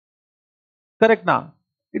 Correct now.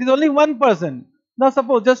 It is only one person. Now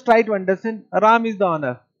suppose just try to understand. Ram is the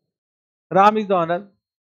owner. Ram is the owner.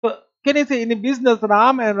 So can you say in a business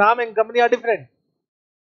Ram and company are different?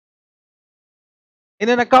 In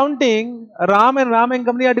an accounting, Ram and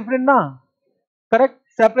company are different na? Correct?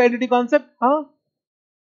 Separate entity concept? Huh?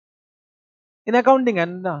 In accounting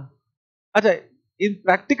and na? Acha, in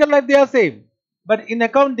practical life they are same. But in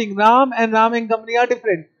accounting, Ram and company are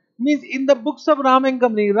different. Means in the books of Ram and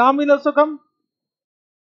company, Ram will also come.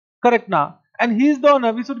 Correct now. And he is the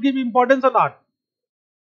owner. We should give importance or not?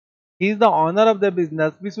 He is the owner of the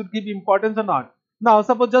business. We should give importance or not? Now,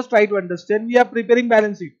 suppose just try to understand. We are preparing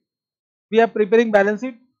balance sheet.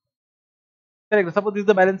 Correct. Suppose this is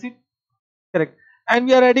the balance sheet. Correct. And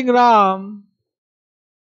we are adding Ram,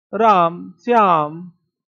 Shyam,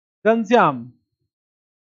 Ghanshyam.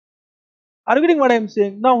 Are you getting what I am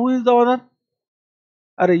saying? Now, who is the owner?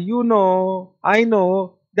 Are you know, I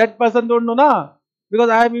know, that person don't know na, because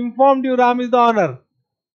I have informed you Ram is the owner.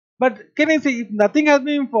 But can I say if nothing has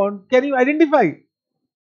been informed, can you identify?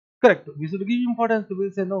 Correct. We should give importance. We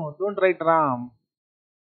will say no, don't write Ram.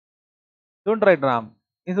 Don't write Ram.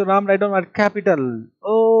 Instead of Ram, write down what capital.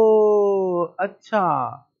 Oh,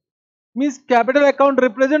 acha. Means capital account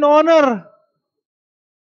represent owner.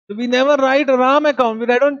 So we never write Ram account. We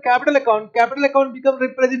write on capital account. Capital account becomes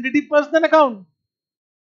representative personal account.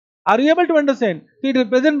 Are you able to understand? So it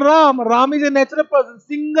represents Ram. Ram is a natural person,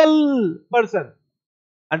 single person.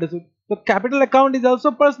 Understood? So capital account is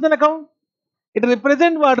also personal account. It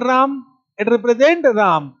represents what Ram? It represents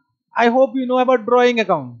Ram. I hope you know about drawing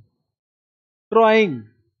account. Drawing.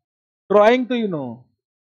 Drawing to you know.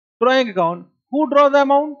 Drawing account. Who draws the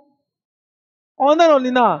amount? Owner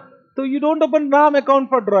only na. So you don't open Ram account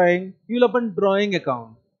for drawing. You will open drawing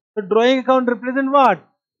account. So drawing account represent what?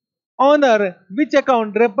 Owner. Which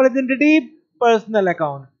account? Representative personal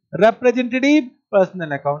account. Representative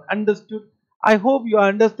personal account. Understood? I hope you are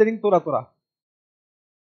understanding Tora Tora.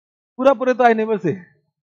 Pura pura to I never say.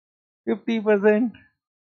 50%.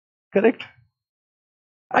 Correct?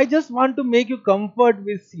 I just want to make you comfort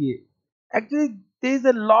with CA. Actually, there is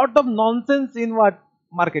a lot of nonsense in what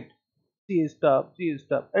market. CA stuff, CA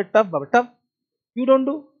stuff. Tough, Baba, tough. You don't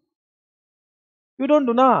do. You don't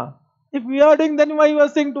do na. If we are doing, then why you are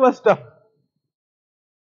saying to us stuff?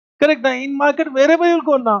 Correct na. In market, wherever you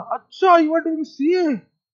go now. Acha, you are doing CA.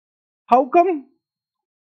 How come?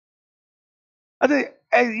 Acha,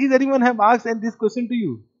 is anyone have asked this question to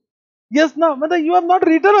you? Yes, now. Mother, you have not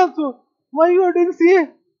written also. Why you are doing CA?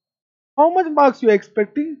 How much marks you are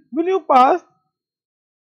expecting? Will you pass?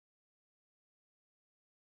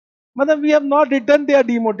 Mother, we have not written. They are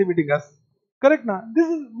demotivating us. Correct na? This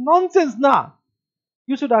is nonsense na.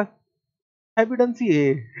 You should ask, have you done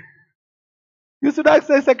CA? You should ask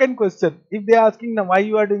a second question. If they are asking now why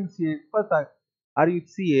you are doing CA, first ask, are you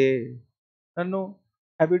CA? No.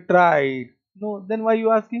 Have you tried? No. Then why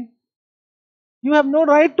you asking? You have no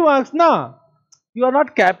right to ask na. You are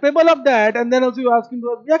not capable of that, and then also you are asking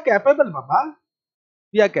to us, we are capable, Baba.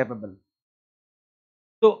 We are capable.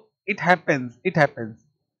 So it happens. It happens.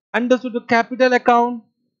 Understood. The capital account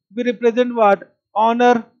we represent what?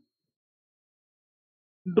 Honor.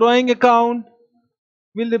 Drawing account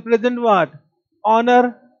will represent what?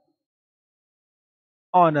 Honor.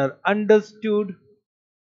 Honor. Understood.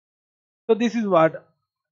 So this is what?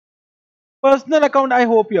 Personal account. I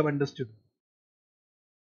hope you have understood.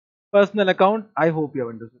 Personal account. I hope you have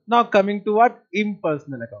understood. Now coming to what?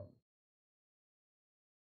 Impersonal account.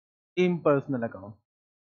 Impersonal account.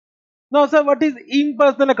 Now, sir, what is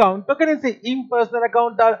impersonal account? So can I say impersonal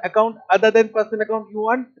account or account other than personal account? You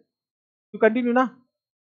want to continue now?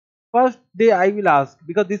 First day I will ask,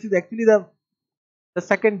 because this is actually the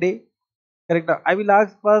second day. Correct. I will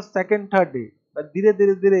ask first, second, third day. But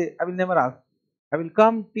dire, I will never ask. I will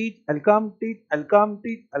come teach. I'll come teach. I'll come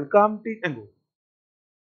teach. I'll come teach and go.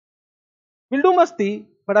 We'll do masti,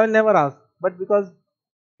 but I will never ask. But because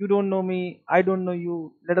you don't know me, I don't know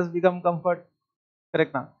you. Let us become comfort.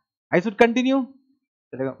 Correct now. I should continue.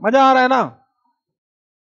 चलेगा मजा आ रहा है ना.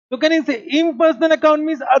 So can you say impersonal account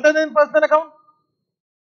means other than personal account?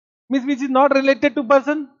 Means which is not related to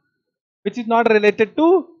person? Which is not related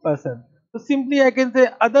to person. So simply I can say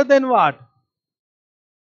other than what?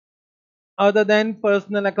 Other than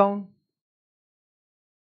personal account.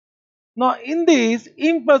 Now in this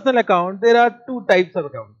impersonal account, there are two types of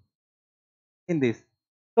account in this.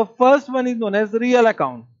 So first one is known as real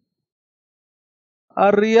account. A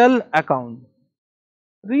real account.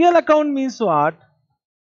 Real account means what?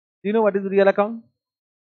 Do you know what is real account?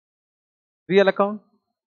 Real account?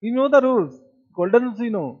 You know the rules. Golden rules you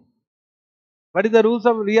know. What is the rules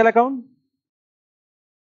of real account?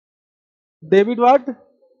 Debit what?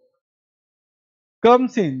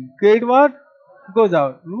 Comes in. Credit what? Goes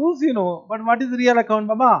out. Rules you know. But what is real account,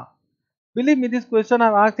 Baba? Believe me, this question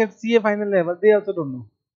I've asked at CA final level. They also don't know.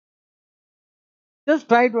 Just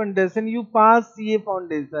try to understand. You pass CA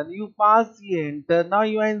foundation. You pass CA enter. Now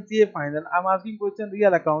you are in CA final. I'm asking question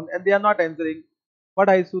real account and they are not answering. What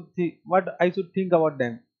I should think? What I should think about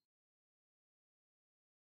them?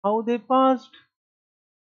 How they passed?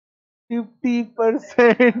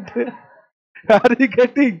 50%. Are you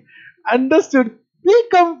getting? Understood. Be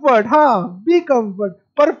comfort, huh? Be comfort.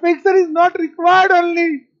 Perfection is not required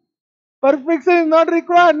only. Perfection is not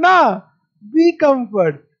required, nah. Be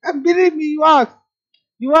comfort. And believe me, you ask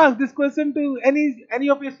this question to any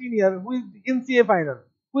of your senior who is in CA final,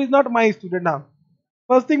 who is not my student now.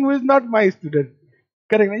 First thing, who is not my student.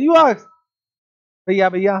 Correct. You ask,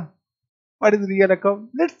 bhaiya, what is real account?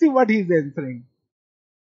 Let's see what he is answering.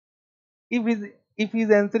 If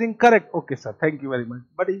he's answering correct, okay, sir, thank you very much.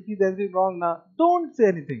 But if he's answering wrong now, don't say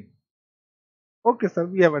anything. Okay, sir,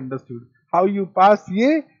 we have understood how you pass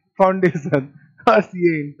CA foundation or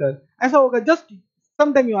CA intern. ऐसा होगा. Just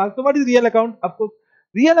sometime you ask, so what is real account? Of course,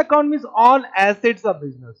 real account means all assets of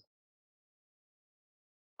business.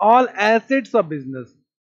 All assets of business.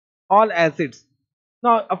 All assets.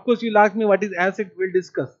 Now, of course, you'll ask me what is asset. We'll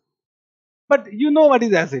discuss. But you know what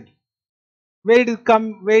is asset. Where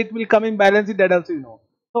it will come in balance sheet, that also you know.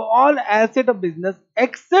 So all asset of business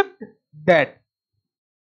except debt.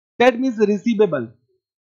 That means receivable.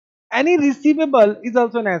 Any receivable is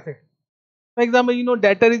also an asset. For example, you know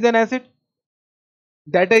debtor is an asset.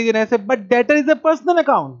 Debtor is an asset, but debtor is a personal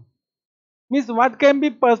account. Means what can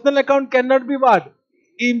be personal account cannot be what?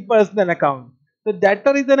 Impersonal account. So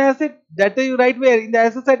debtor is an asset. Debtor you write where? In the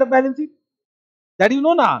asset side of balance sheet. That you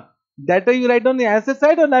know now. Debtor you write on the asset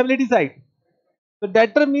side or liability side. So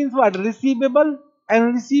debtor means what? Receivable,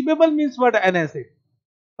 and receivable means what? An asset.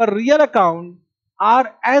 For real account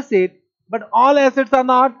are asset, but all assets are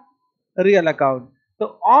not real account.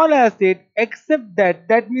 So all asset except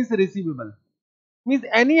that means receivable. Means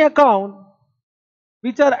any account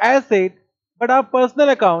which are asset but our personal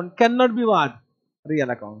account cannot be what?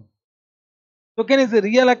 Real account. So can you say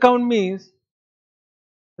real account means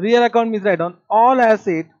write down all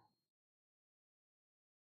asset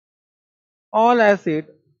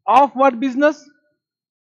of what business?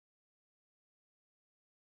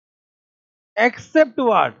 Except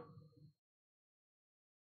what?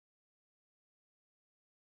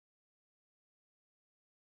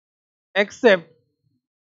 Except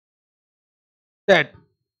that.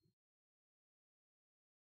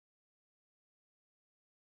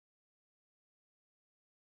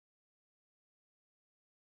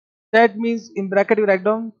 That means in bracket you write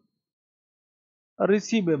down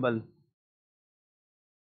receivable.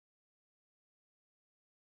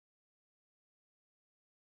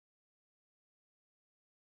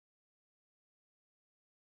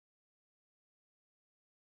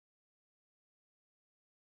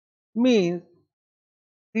 means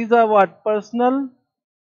these are what? Personal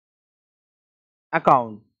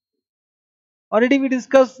account. Already we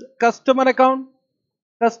discussed customer account.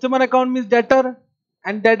 Customer account means debtor,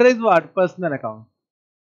 and debtor is what? Personal account.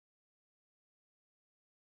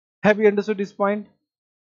 Have you understood this point?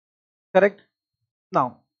 Correct?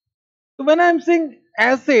 Now, so when I am saying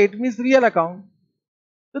asset means real account,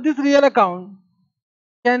 so this real account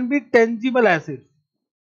can be tangible assets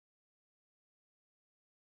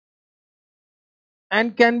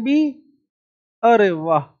and can be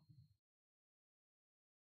areva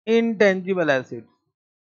intangible assets.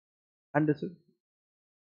 Understood?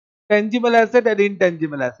 Tangible asset and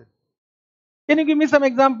intangible asset. Can you give me some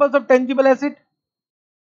examples of tangible asset?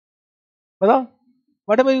 बताओ.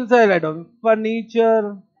 Whatever you say, write down.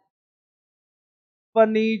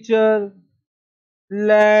 Furniture,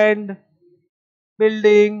 land,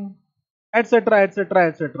 building, etc., etc.,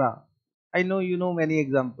 etc. I know you know many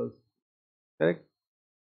examples. Correct?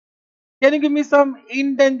 Can you give me some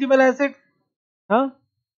intangible asset? Huh?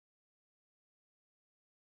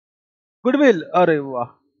 Goodwill. अरे वाह,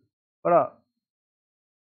 बड़ा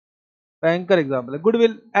भयंकर example है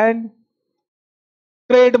goodwill. And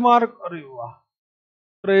trademark. अरे वाह,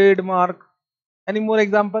 trademark. Any more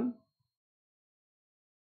example?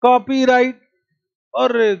 Copyright.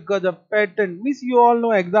 अरे गजब. Patent. Means you all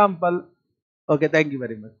know example. Okay, thank you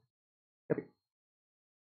very much.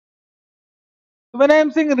 When I am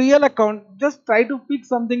saying real account, just try to fix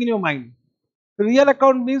something in your mind. Real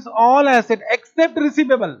account means all asset except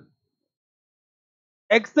receivable.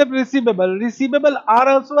 Except receivable. Receivable are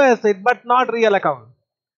also asset but not real account.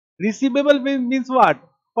 Receivable means what?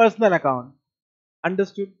 Personal account.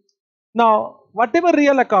 Understood? Now, whatever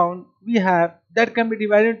real account we have, that can be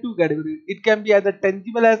divided into two categories. It can be either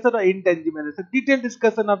tangible asset or intangible asset. Detailed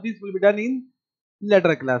discussion of this will be done in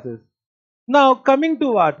later classes. Now, coming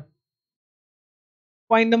to what?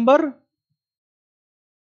 Point number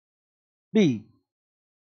B.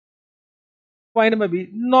 Point number B,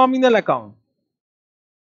 nominal account.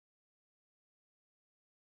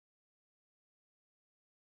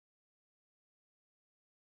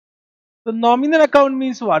 So, nominal account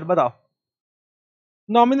means what? Batao.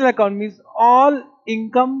 Nominal account means all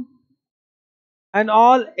income and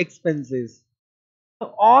all expenses.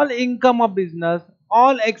 So, all income of business,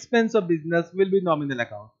 all expense of business will be nominal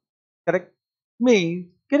account. Correct? Means,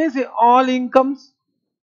 can I say all incomes?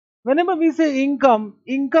 Whenever we say income,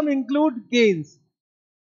 income include gains.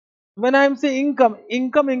 When I am saying income,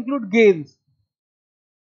 income include gains.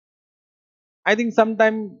 I think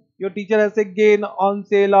sometime your teacher has a gain on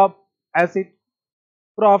sale of asset,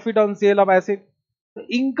 profit on sale of asset. So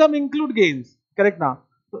income include gains. Correct now.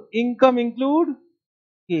 So income include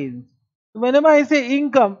gains. So whenever I say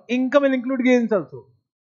income, income will include gains also.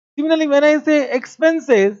 Similarly, when I say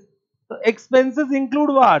expenses, so expenses include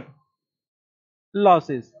what?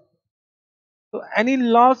 Losses. So any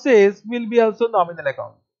losses will be also nominal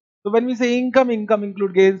account. So when we say income, income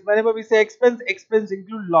include gains. Whenever we say expense, expense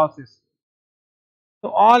include losses. So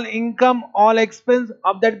all income, all expense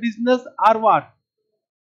of that business are what?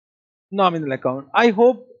 Nominal account. I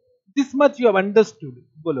hope this much you have understood.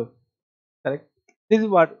 Bolo. Correct. This is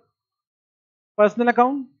what? Personal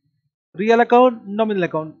account, real account, nominal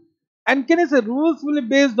account. And can I say rules will be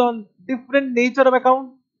based on different nature of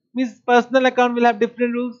account? Means personal account will have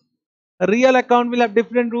different rules, real account will have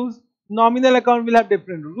different rules, nominal account will have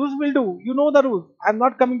different rules. Rules will do. You know the rules. I am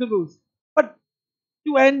not coming to rules. But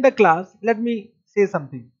to end the class, let me say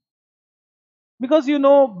something. Because you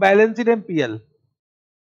know balance sheet and PL.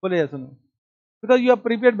 Bole yes or no? Because you have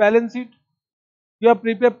prepared balance sheet, you have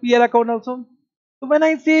prepared PL account also. So when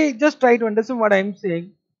I say just try to understand what I am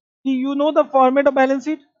saying, you know the format of balance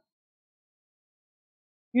sheet?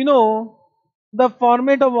 You know the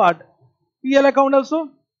format of what? PL account also?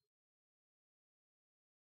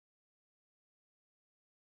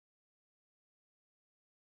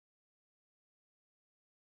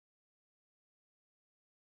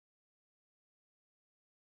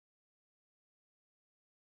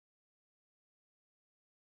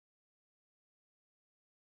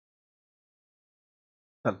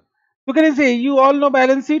 So can I say you all know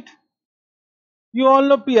balance sheet? You all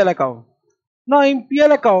know PL account. Now in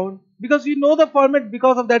PL account, because you know the format,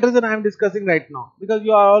 because of that reason I am discussing right now. Because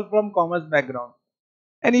you are all from commerce background.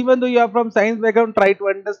 And even though you are from science background, try to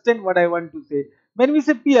understand what I want to say. When we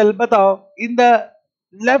say PL, batao, in the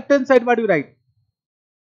left hand side what do you write?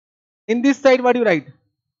 In this side what do you write?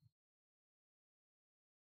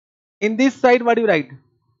 In this side what do you write?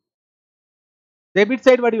 Debit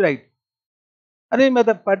side what do you write? अरे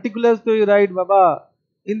मतलब particulars तो you write Baba.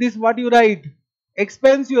 In this what you write?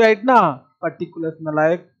 Expense you write ना? Particulars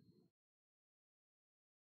नालायक.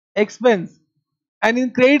 expense. And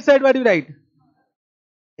in credit side, what do you write?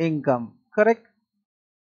 Income. Correct.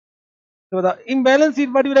 So the imbalance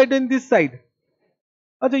sheet, what do you write in this side?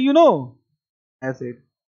 Okay, you know, asset.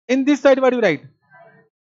 In this side, what do you write?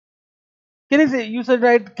 Can you say you should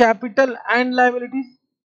write capital and liabilities?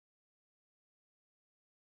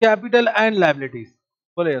 Capital and liabilities.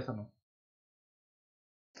 Bole yes or no?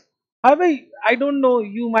 However, I don't know,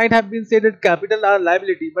 you might have been said that capital are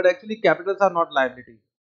liability, but actually capitals are not liability.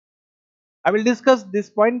 I will discuss this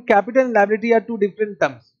point. Capital and liability are two different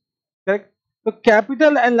terms. Correct? So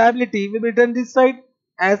capital and liability will be written this side,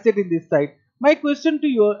 asset in this side. My question to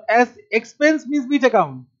you, as expense means which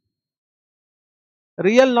account?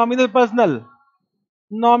 Real, nominal, personal.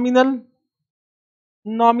 Nominal,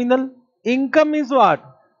 nominal. Income means what?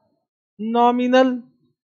 Nominal.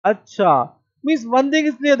 Acha. Means one thing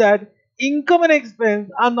is clear that income and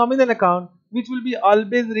expense are nominal account which will be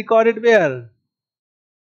always recorded where?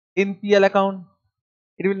 In PL account.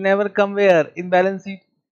 It will never come where? In balance sheet.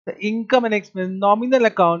 The income and expense nominal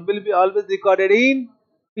account will be always recorded in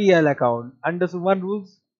PL account. Under one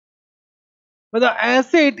rules. But the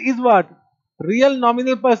asset is what? Real,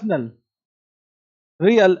 nominal, personal.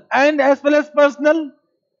 Real and as well as personal.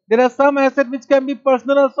 There are some assets which can be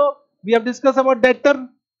personal also. We have discussed about debtor.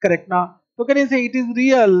 Correct now. So can you say it is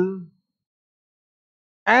real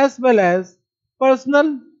as well as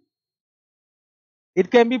personal? It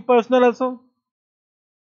can be personal also.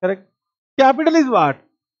 Correct. Capital is what?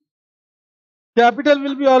 Capital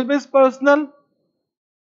will be always personal.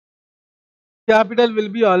 Capital will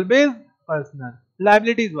be always personal.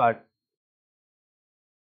 Liability is what?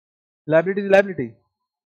 Liability is liability.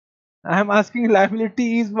 I am asking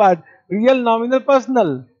liability is what? Real, nominal,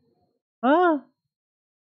 personal. Huh?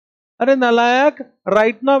 Are nalayak,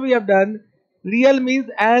 right now we have done real means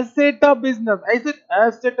asset of business. I said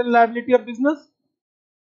asset and liability of business.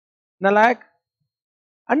 Nalayak.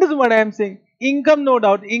 Understand what I am saying? Income, no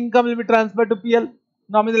doubt. Income will be transferred to PL.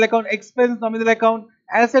 Nominal account, expense, nominal account.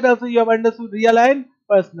 Asset also you have understood real and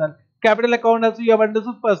personal. Capital account also you have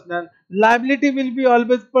understood personal. Liability will be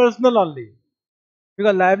always personal only.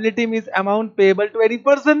 Because liability means amount payable to any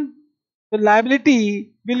person. So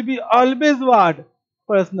liability will be always what?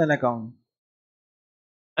 Personal account.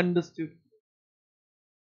 Understood.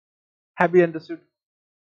 Have you understood?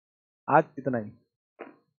 आज इतना ही.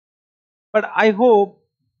 But I hope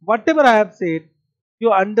whatever I have said, you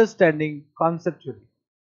are understanding conceptually.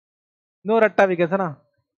 No ratta vikasana.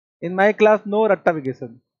 In my class, no ratta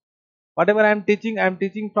vikasana. Whatever I am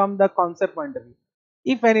teaching from the concept point of view.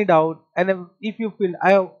 If any doubt, and if you feel,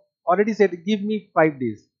 I have already said, give me 5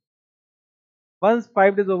 days. Once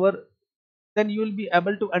 5 days over, then you will be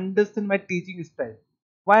able to understand my teaching style.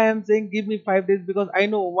 Why I am saying give me 5 days? Because I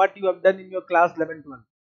know what you have done in your class 11, 12.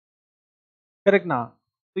 Correct now.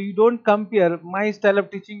 So you don't compare my style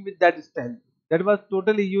of teaching with that style. That was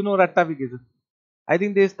totally, rattafication. I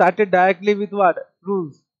think they started directly with what?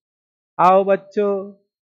 Rules. आओ बच्चों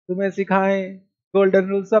तुम्हें सिखाएं golden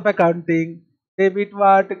rules of accounting. Debit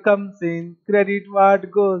what comes in, credit what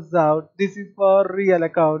goes out. This is for real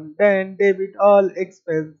account. Then debit all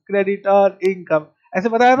expense, credit all income. ऐसे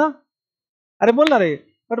बताया ना? अरे बोल ना रे.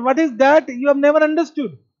 But what is that? You have never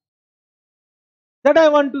understood. That I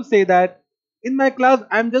want to say that in my class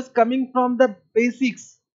I am just coming from the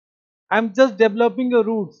basics. I am just developing your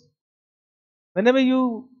roots. Whenever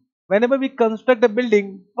you whenever we construct a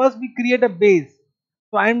building, first we create a base.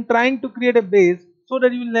 So I am trying to create a base so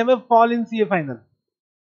that you will never fall in CA final.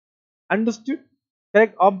 Understood?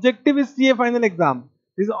 Correct. Objective is CA final exam.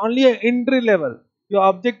 This is only an entry level. Your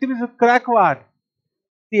objective is to crack what?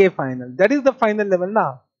 CA final. That is the final level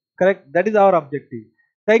now. Correct. That is our objective.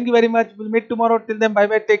 Thank you very much. We'll meet tomorrow. Till then, bye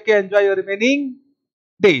bye. Take care. Enjoy your remaining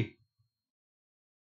day.